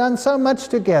 We have done so much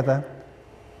together,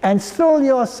 and still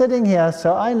you are sitting here,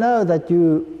 so I know that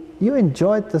you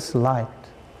enjoyed this light.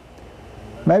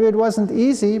 Maybe it wasn't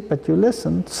easy, but you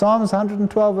listened. Psalms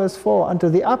 112 verse 4, unto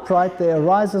the upright there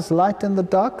arises light in the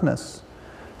darkness.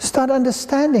 Start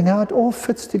understanding how it all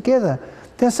fits together.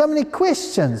 There are so many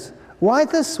questions. Why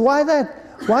this? Why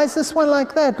that? Why is this one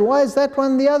like that? Why is that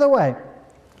one the other way?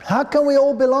 How can we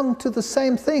all belong to the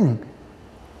same thing?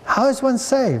 How is one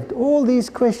saved? All these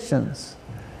questions.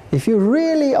 If you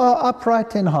really are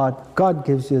upright in heart, God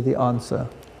gives you the answer.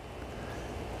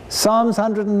 Psalms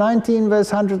 119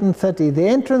 verse 130, the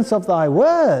entrance of thy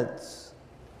words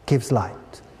gives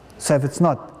light. So if it's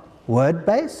not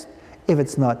word-based, if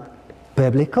it's not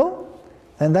biblical,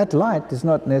 then that light is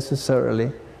not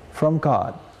necessarily from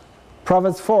God.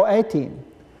 Proverbs 4:18,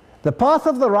 the path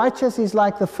of the righteous is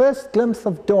like the first glimpse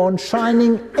of dawn,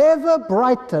 shining ever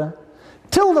brighter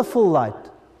till the full light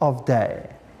of day.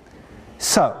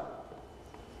 So,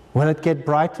 will it get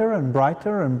brighter and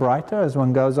brighter and brighter as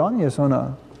one goes on, yes or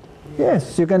no?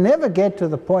 Yes, you can never get to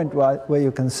the point where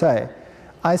you can say,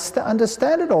 I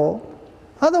understand it all,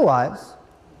 otherwise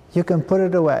you can put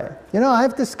it away. You know,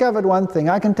 I've discovered one thing.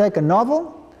 I can take a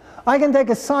novel, I can take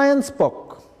a science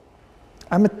book.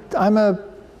 I'm a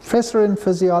professor in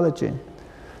physiology.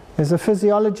 There's a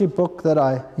physiology book that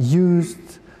I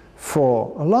used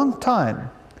for a long time.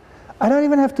 I don't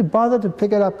even have to bother to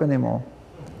pick it up anymore.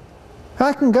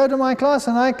 I can go to my class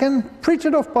and I can preach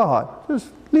it off by heart. Just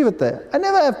leave it there. I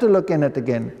never have to look in it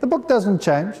again. The book doesn't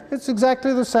change. It's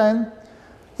exactly the same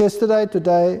yesterday,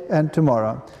 today, and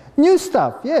tomorrow. New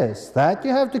stuff, yes, that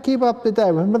you have to keep up to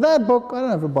date with. But that book, I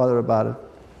don't have to bother about it.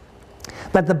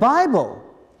 But the Bible,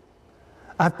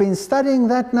 I've been studying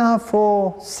that now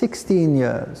for 16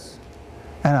 years.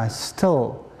 And I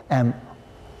still am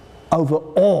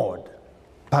overawed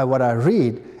by what I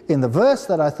read in the verse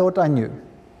that I thought I knew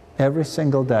every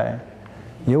single day.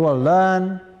 You will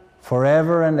learn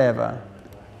forever and ever.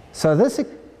 So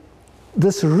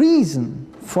this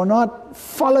reason for not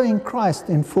following Christ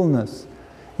in fullness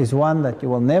is one that you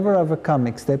will never overcome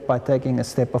except by taking a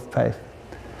step of faith.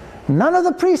 None of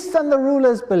the priests and the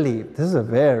rulers believed. This is a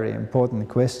very important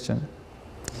question.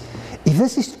 If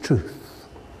this is truth,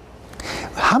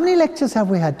 how many lectures have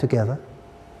we had together?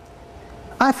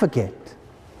 I forget.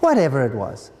 Whatever it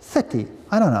was. 30.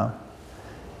 I don't know.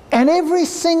 And every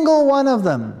single one of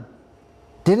them,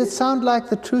 did it sound like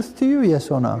the truth to you, yes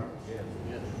or no?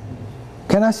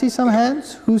 Can I see some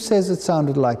hands? Who says it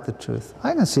sounded like the truth?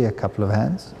 I can see a couple of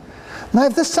hands. Now,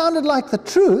 if this sounded like the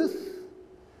truth,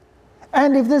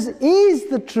 and if this is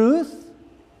the truth,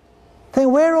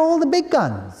 then where are all the big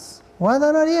guns? Why are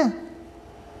they not here?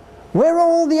 Where are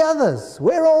all the others?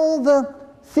 Where are all the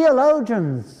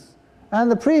theologians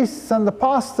and the priests and the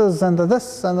pastors and the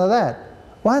this and the that?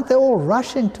 Why aren't they all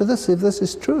rushing to this if this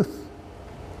is truth?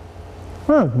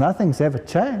 Well, nothing's ever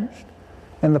changed.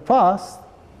 In the past,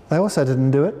 they also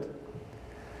didn't do it.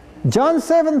 John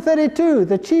 7:32,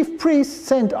 the chief priest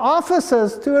sent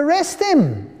officers to arrest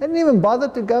him. They didn't even bother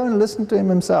to go and listen to him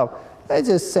himself. They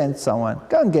just sent someone.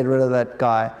 Go and get rid of that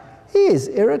guy. He is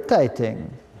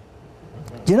irritating.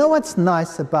 Do you know what's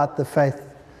nice about the faith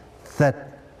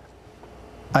that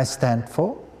I stand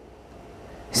for?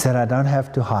 Is that I don't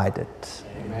have to hide it.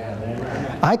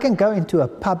 Amen. I can go into a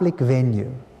public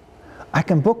venue. I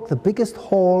can book the biggest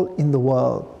hall in the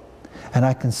world. And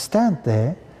I can stand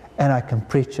there and I can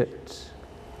preach it.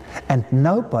 And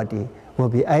nobody will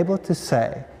be able to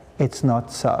say it's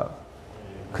not so.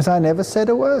 Because I never said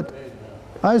a word.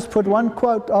 I just put one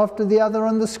quote after the other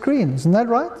on the screen. Isn't that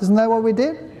right? Isn't that what we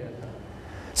did?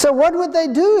 So what would they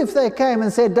do if they came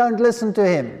and said, don't listen to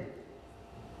him?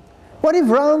 What if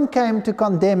Rome came to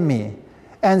condemn me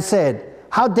and said,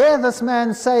 how dare this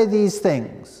man say these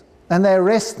things? And they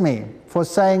arrest me for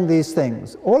saying these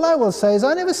things. All I will say is,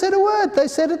 I never said a word. They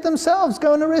said it themselves.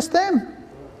 Go and arrest them.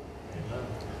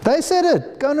 They said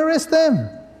it. Go and arrest them.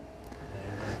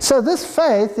 So this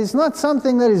faith is not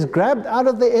something that is grabbed out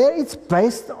of the air. It's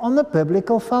based on the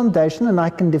biblical foundation, and I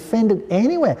can defend it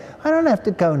anywhere. I don't have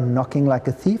to go knocking like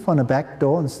a thief on a back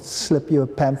door and slip you a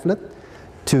pamphlet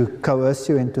to coerce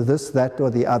you into this, that, or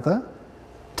the other.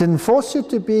 Didn't force you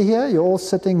to be here. You're all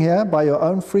sitting here by your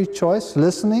own free choice,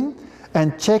 listening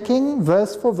and checking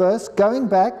verse for verse, going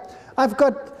back. I've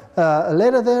got a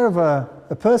letter there of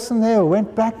a person there who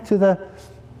went back to the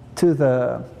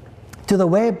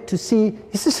web to see,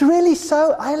 is this really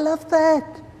so? I love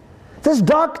that. This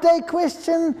dark day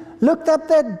question, looked up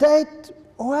that date.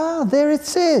 Wow, there it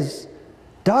says.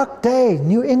 Dark day,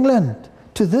 New England,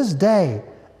 to this day,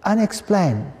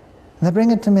 unexplained. And they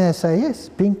bring it to me and they say, yes,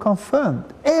 being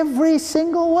confirmed. Every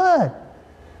single word.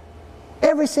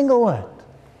 Every single word.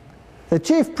 The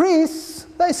chief priests,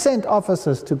 they sent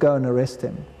officers to go and arrest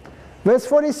him. Verse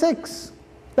 46,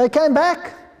 they came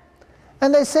back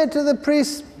and they said to the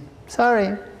priests,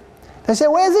 sorry. They said,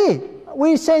 where's he?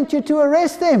 We sent you to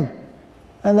arrest him.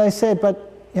 And they said,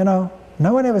 but, you know,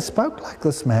 no one ever spoke like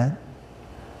this man.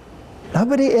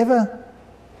 Nobody ever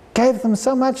gave them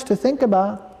so much to think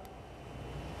about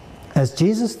as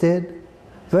Jesus did.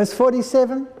 Verse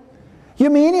 47, you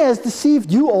mean he has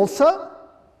deceived you also?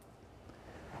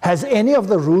 Has any of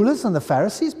the rulers and the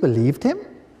Pharisees believed him?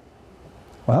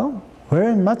 Well,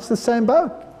 we're in much the same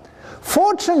boat.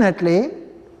 Fortunately,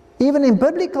 even in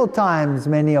biblical times,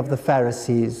 many of the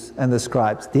Pharisees and the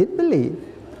scribes did believe.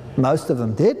 Most of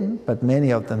them didn't, but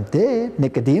many of them did.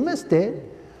 Nicodemus did.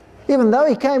 Even though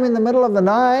he came in the middle of the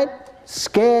night,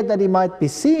 scared that he might be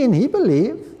seen, he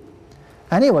believed.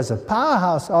 And he was a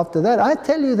powerhouse after that. I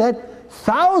tell you that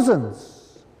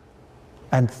thousands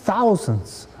and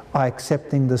thousands are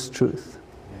accepting this truth.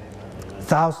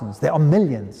 Thousands. There are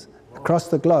millions across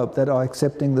the globe that are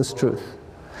accepting this truth.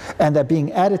 And they're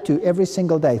being added to every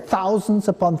single day. Thousands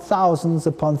upon thousands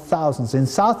upon thousands. In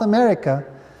South America,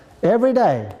 every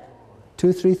day,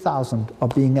 2,000-3,000 are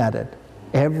being added.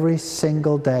 Every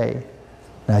single day.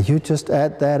 Now you just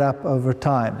add that up over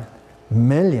time.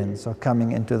 Millions are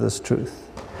coming into this truth.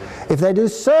 If they do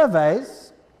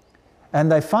surveys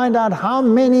and they find out how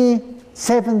many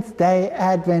Seventh-day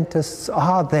Adventists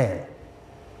are there,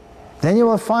 then you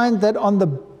will find that on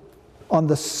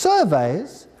the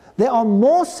surveys there are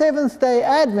more Seventh-day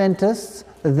Adventists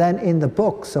than in the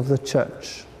books of the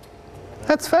church.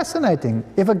 That's fascinating.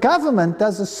 If a government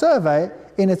does a survey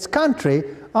in its country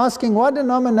asking what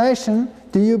denomination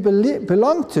do you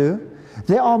belong to,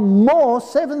 there are more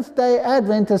Seventh-day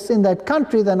Adventists in that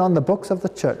country than on the books of the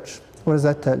church. What does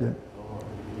that tell you?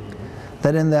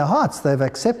 That in their hearts they've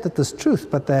accepted this truth,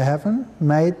 but they haven't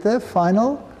made the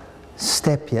final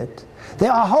step yet.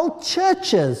 There are whole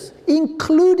churches,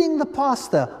 including the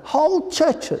pastor, whole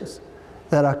churches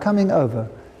that are coming over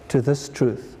to this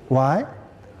truth. Why?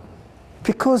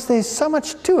 Because there's so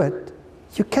much to it,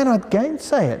 you cannot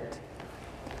gainsay it.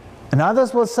 And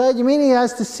others will say, you mean he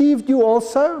has deceived you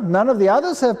also? None of the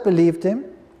others have believed him.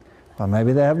 Well,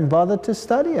 maybe they haven't bothered to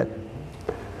study it.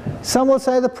 Some will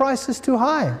say the price is too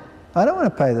high. I don't want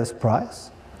to pay this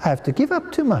price. I have to give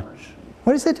up too much.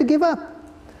 What is there to give up?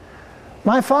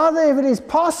 My Father, if it is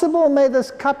possible, may this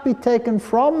cup be taken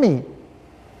from me.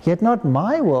 Yet not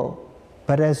my will,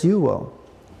 but as you will.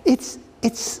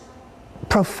 It's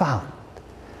profound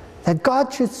that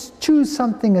God should choose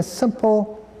something as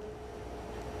simple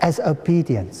as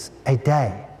obedience, a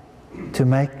day, to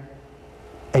make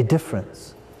a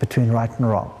difference between right and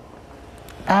wrong.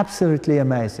 Absolutely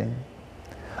amazing.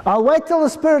 I'll wait till the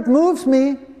Spirit moves me.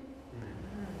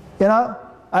 You know,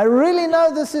 I really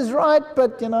know this is right,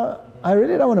 but, you know, I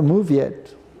really don't want to move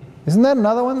yet. Isn't that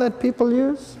another one that people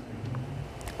use?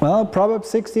 Well, Proverbs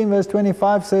 16 verse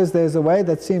 25 says there's a way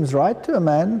that seems right to a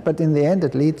man, but in the end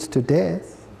it leads to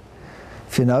death.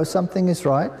 If you know something is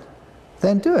right,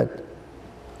 then do it.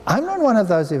 I'm not one of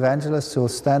those evangelists who will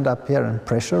stand up here and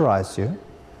pressurize you,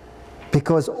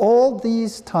 because all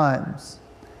these times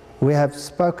we have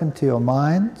spoken to your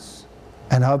minds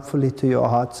and hopefully to your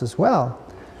hearts as well.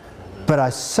 But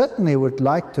I certainly would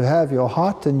like to have your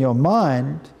heart and your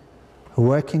mind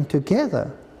working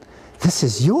together. This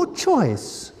is your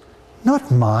choice,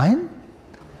 not mine.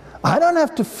 I don't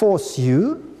have to force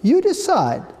you. You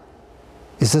decide.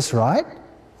 Is this right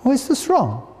or is this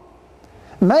wrong?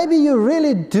 Maybe you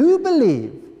really do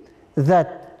believe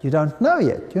that you don't know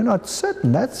yet. You're not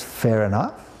certain. That's fair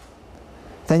enough.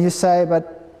 Then you say,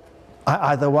 but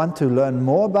I either want to learn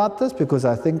more about this because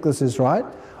I think this is right,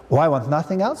 or I want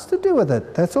nothing else to do with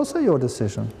it. That's also your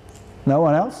decision. No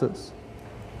one else's.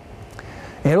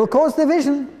 It will cause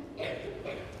division.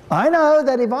 I know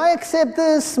that if I accept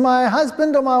this, my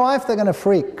husband or my wife, they're going to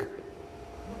freak.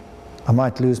 I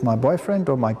might lose my boyfriend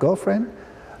or my girlfriend,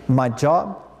 my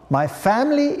job. My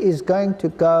family is going to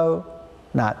go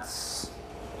nuts.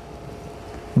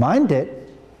 Mine did.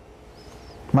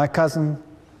 My cousin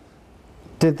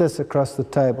did this across the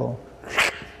table.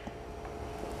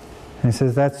 He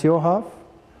says, that's your half,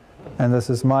 and this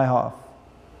is my half.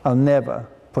 I'll never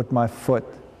put my foot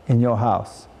in your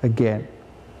house again.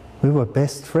 We were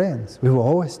best friends. We were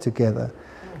always together.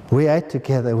 We ate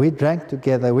together. We drank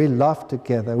together. We laughed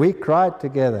together. We cried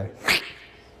together.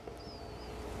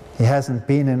 He hasn't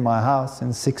been in my house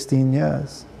in 16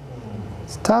 years.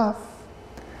 It's tough.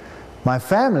 My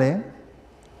family,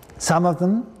 some of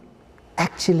them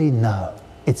actually know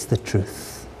it's the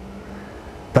truth,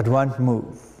 but won't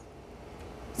move.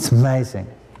 It's amazing,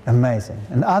 amazing.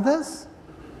 And others,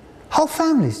 whole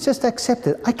families just accept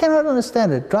it. I cannot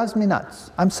understand it. It drives me nuts.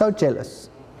 I'm so jealous.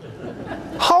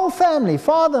 Whole family,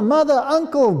 father, mother,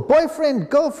 uncle, boyfriend,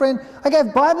 girlfriend. I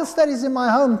gave Bible studies in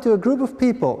my home to a group of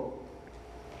people.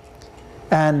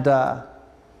 And the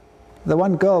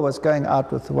one girl was going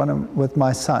out with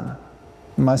my son.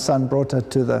 My son brought her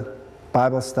to the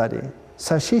Bible study.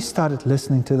 So she started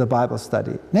listening to the Bible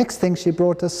study. Next thing, she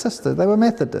brought her sister. They were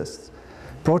Methodists.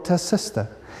 Brought her sister.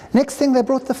 Next thing, they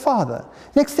brought the father.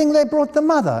 Next thing, they brought the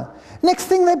mother. Next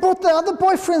thing, they brought the other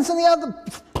boyfriends and the other...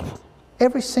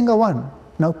 Every single one.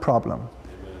 No problem.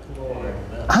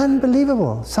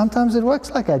 Unbelievable. Sometimes it works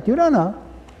like that. You don't know.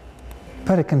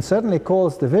 But it can certainly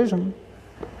cause division.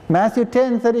 Matthew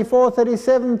 10, 34,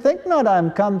 37, think not I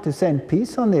am come to send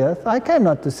peace on the earth. I came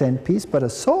not to send peace, but a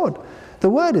sword. The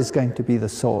word is going to be the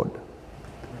sword.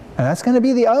 And that's going to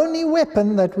be the only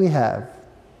weapon that we have.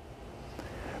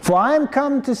 For I am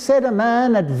come to set a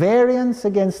man at variance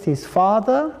against his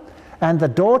father, and the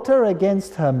daughter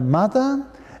against her mother,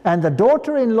 and the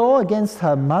daughter-in-law against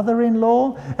her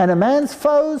mother-in-law, and a man's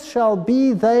foes shall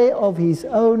be they of his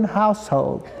own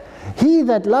household. He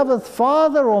that loveth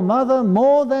father or mother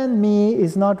more than me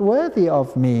is not worthy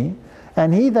of me,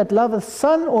 and he that loveth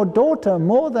son or daughter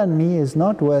more than me is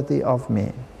not worthy of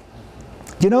me.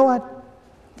 Do you know what?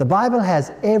 The Bible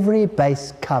has every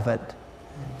base covered.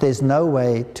 There's no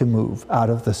way to move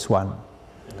out of this one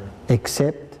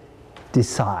except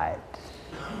decide.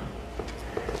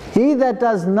 He that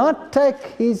does not take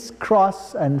his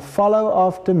cross and follow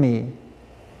after me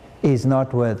is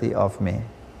not worthy of me.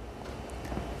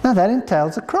 Now that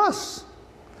entails a cross.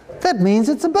 That means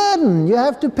it's a burden. You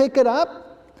have to pick it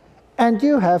up and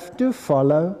you have to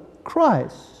follow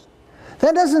Christ.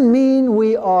 That doesn't mean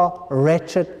we are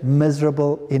wretched,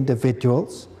 miserable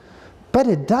individuals, but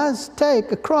it does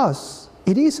take a cross.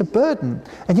 It is a burden.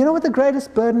 And you know what the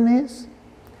greatest burden is?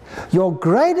 Your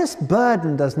greatest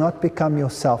burden does not become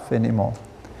yourself anymore.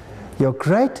 Your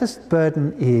greatest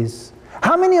burden is,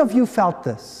 how many of you felt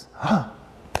this? How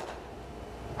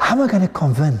am I going to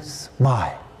convince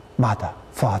my mother,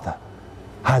 father,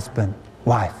 husband,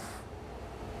 wife,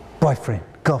 boyfriend,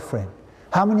 girlfriend?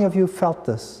 How many of you felt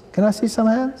this? Can I see some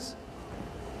hands?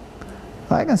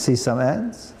 I can see some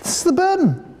hands. This is the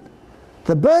burden.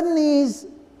 The burden is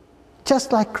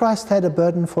just like Christ had a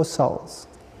burden for souls.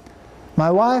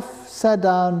 My wife sat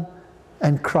down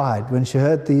and cried when she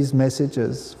heard these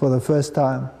messages for the first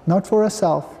time. Not for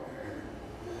herself,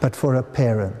 but for her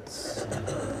parents.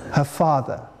 Her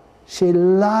father. She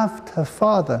loved her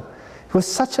father. He was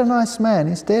such a nice man.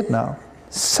 He's dead now.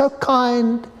 So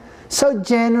kind, so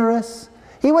generous.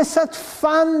 He was such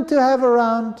fun to have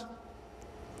around.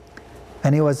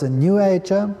 And he was a New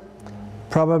Ager,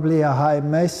 probably a high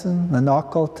mason, an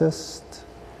occultist,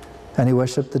 and he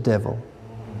worshipped the devil.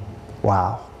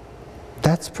 Wow,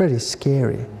 that's pretty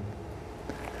scary.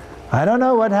 I don't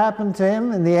know what happened to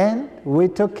him in the end. We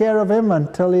took care of him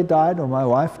until he died, or my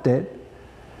wife did.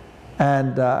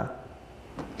 And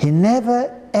he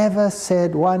never ever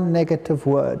said one negative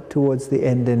word towards the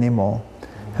end anymore.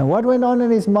 And what went on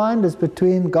in his mind is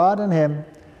between God and him.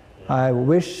 I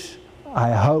wish,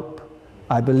 I hope,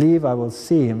 I believe I will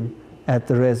see him at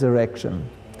the resurrection.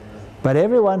 But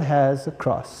everyone has a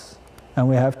cross, and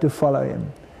we have to follow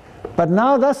him. But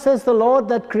now thus says the Lord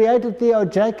that created thee, O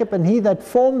Jacob, and he that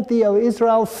formed thee, O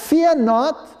Israel, fear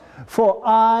not, for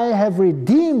I have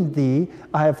redeemed thee,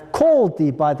 I have called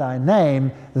thee by thy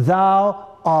name,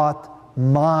 thou art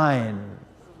mine.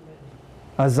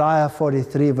 Isaiah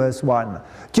 43 verse 1.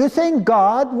 Do you think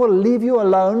God will leave you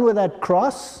alone with that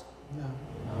cross? No.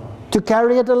 To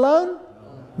carry it alone?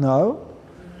 No.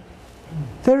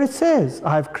 There it says,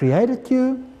 I've created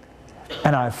you,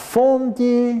 and I've formed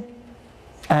you,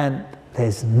 and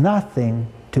there's nothing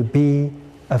to be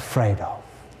afraid of.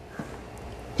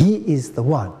 He is the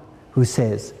one who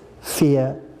says,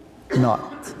 fear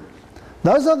not.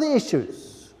 Those are the issues.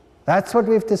 That's what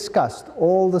we've discussed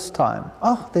all this time.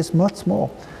 Oh, there's much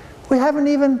more. We haven't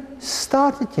even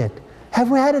started yet. Have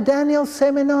we had a Daniel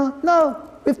seminar? No.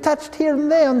 We've touched here and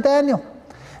there on Daniel.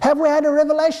 Have we had a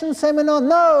Revelation seminar?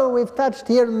 No. We've touched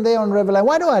here and there on Revelation.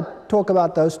 Why do I talk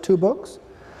about those two books?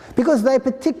 Because they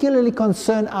particularly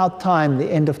concern our time, the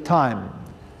end of time.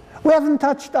 We haven't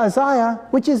touched Isaiah,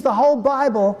 which is the whole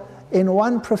Bible in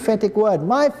one prophetic word.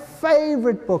 My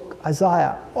favorite book,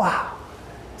 Isaiah. Wow,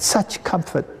 such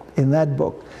comfort in that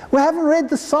book. We haven't read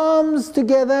the Psalms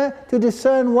together to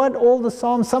discern what all the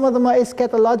Psalms, some of them are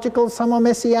eschatological, some are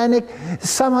messianic,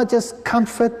 some are just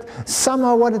comfort, some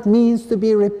are what it means to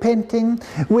be repenting.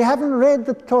 We haven't read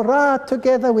the Torah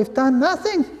together. We've done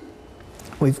nothing.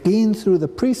 We've been through the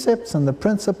precepts and the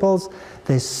principles.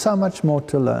 There's so much more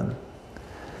to learn.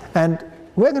 And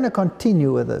we're going to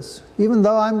continue with this. Even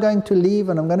though I'm going to leave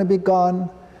and I'm going to be gone,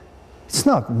 it's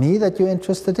not me that you're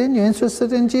interested in. You're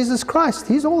interested in Jesus Christ.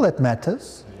 He's all that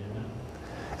matters.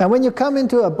 And when you come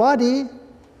into a body,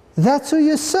 that's who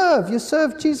you serve. You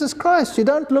serve Jesus Christ. You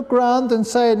don't look around and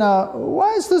say, now,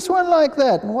 why is this one like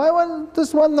that? And why is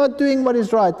this one not doing what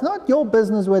is right? It's not your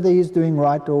business whether he's doing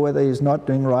right or whether he's not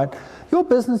doing right. Your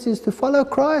business is to follow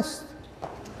Christ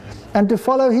and to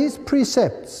follow his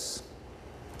precepts.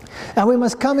 And we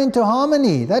must come into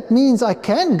harmony. That means I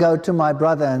can go to my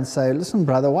brother and say, listen,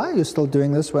 brother, why are you still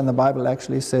doing this when the Bible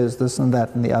actually says this and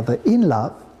that and the other? In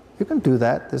love. You can do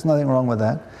that. There's nothing wrong with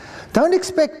that. Don't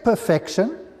expect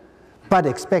perfection, but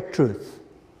expect truth.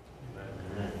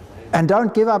 And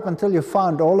don't give up until you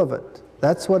found all of it.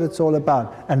 That's what it's all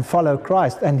about. And follow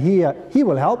Christ. And he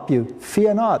will help you.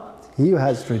 Fear not. He who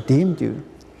has redeemed you.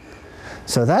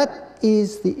 So that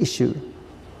is the issue.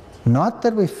 Not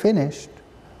that we've finished,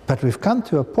 but we've come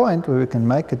to a point where we can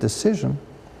make a decision.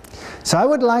 So I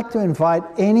would like to invite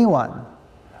anyone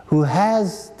who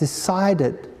has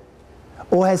decided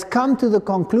or has come to the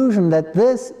conclusion that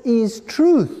this is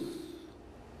truth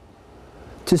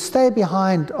to stay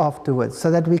behind afterwards so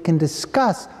that we can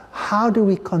discuss how do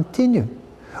we continue.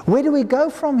 Where do we go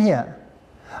from here?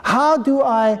 How do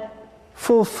I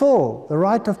fulfill the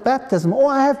rite of baptism?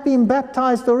 Or I have been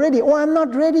baptized already, or I'm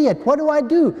not ready yet. What do I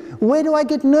do? Where do I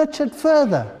get nurtured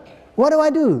further? What do I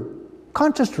do?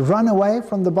 Can't just run away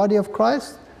from the body of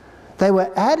Christ. They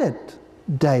were added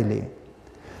daily.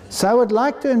 So I would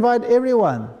like to invite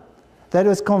everyone that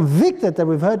was convicted that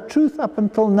we've heard truth up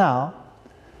until now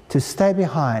to stay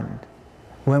behind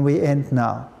when we end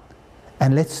now.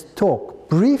 And let's talk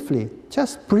briefly,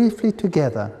 just briefly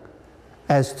together,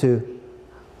 as to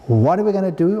what are we going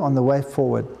to do on the way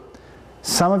forward.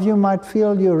 Some of you might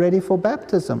feel you're ready for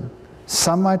baptism.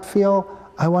 Some might feel,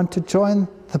 I want to join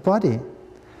the body.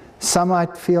 Some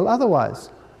might feel otherwise.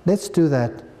 Let's do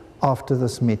that after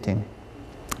this meeting.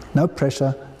 No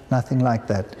pressure, nothing like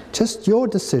that. Just your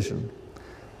decision.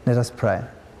 Let us pray.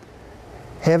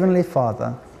 Heavenly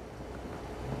Father,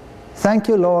 thank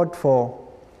you, Lord, for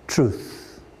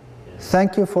truth.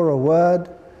 Thank you for a word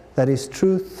that is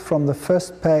truth from the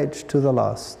first page to the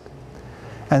last.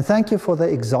 And thank you for the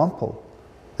example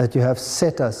that you have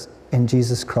set us in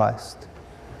Jesus Christ.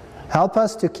 Help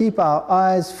us to keep our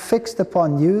eyes fixed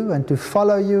upon you and to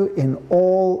follow you in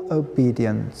all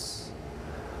obedience.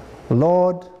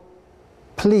 Lord,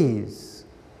 please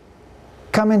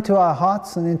come into our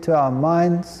hearts and into our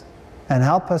minds and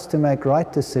help us to make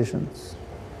right decisions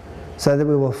so that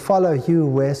we will follow you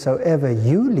wheresoever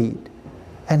you lead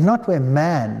and not where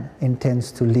man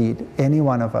intends to lead any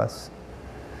one of us.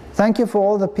 Thank you for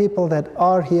all the people that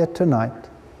are here tonight.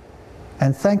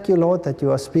 And thank you, Lord, that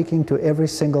you are speaking to every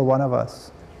single one of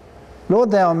us.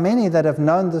 Lord, there are many that have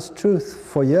known this truth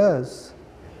for years,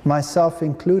 myself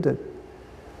included.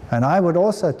 And I would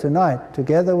also tonight,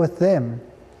 together with them,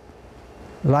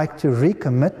 like to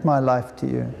recommit my life to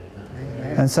you.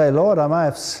 Amen. And say, Lord, I might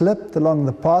have slipped along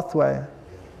the pathway.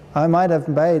 I might have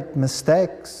made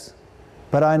mistakes.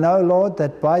 But I know, Lord,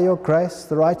 that by your grace,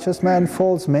 the righteous man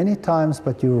falls many times,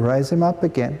 but you raise him up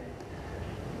again.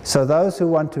 So those who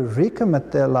want to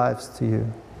recommit their lives to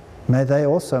you, may they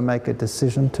also make a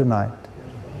decision tonight.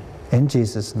 In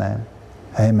Jesus' name,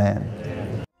 amen.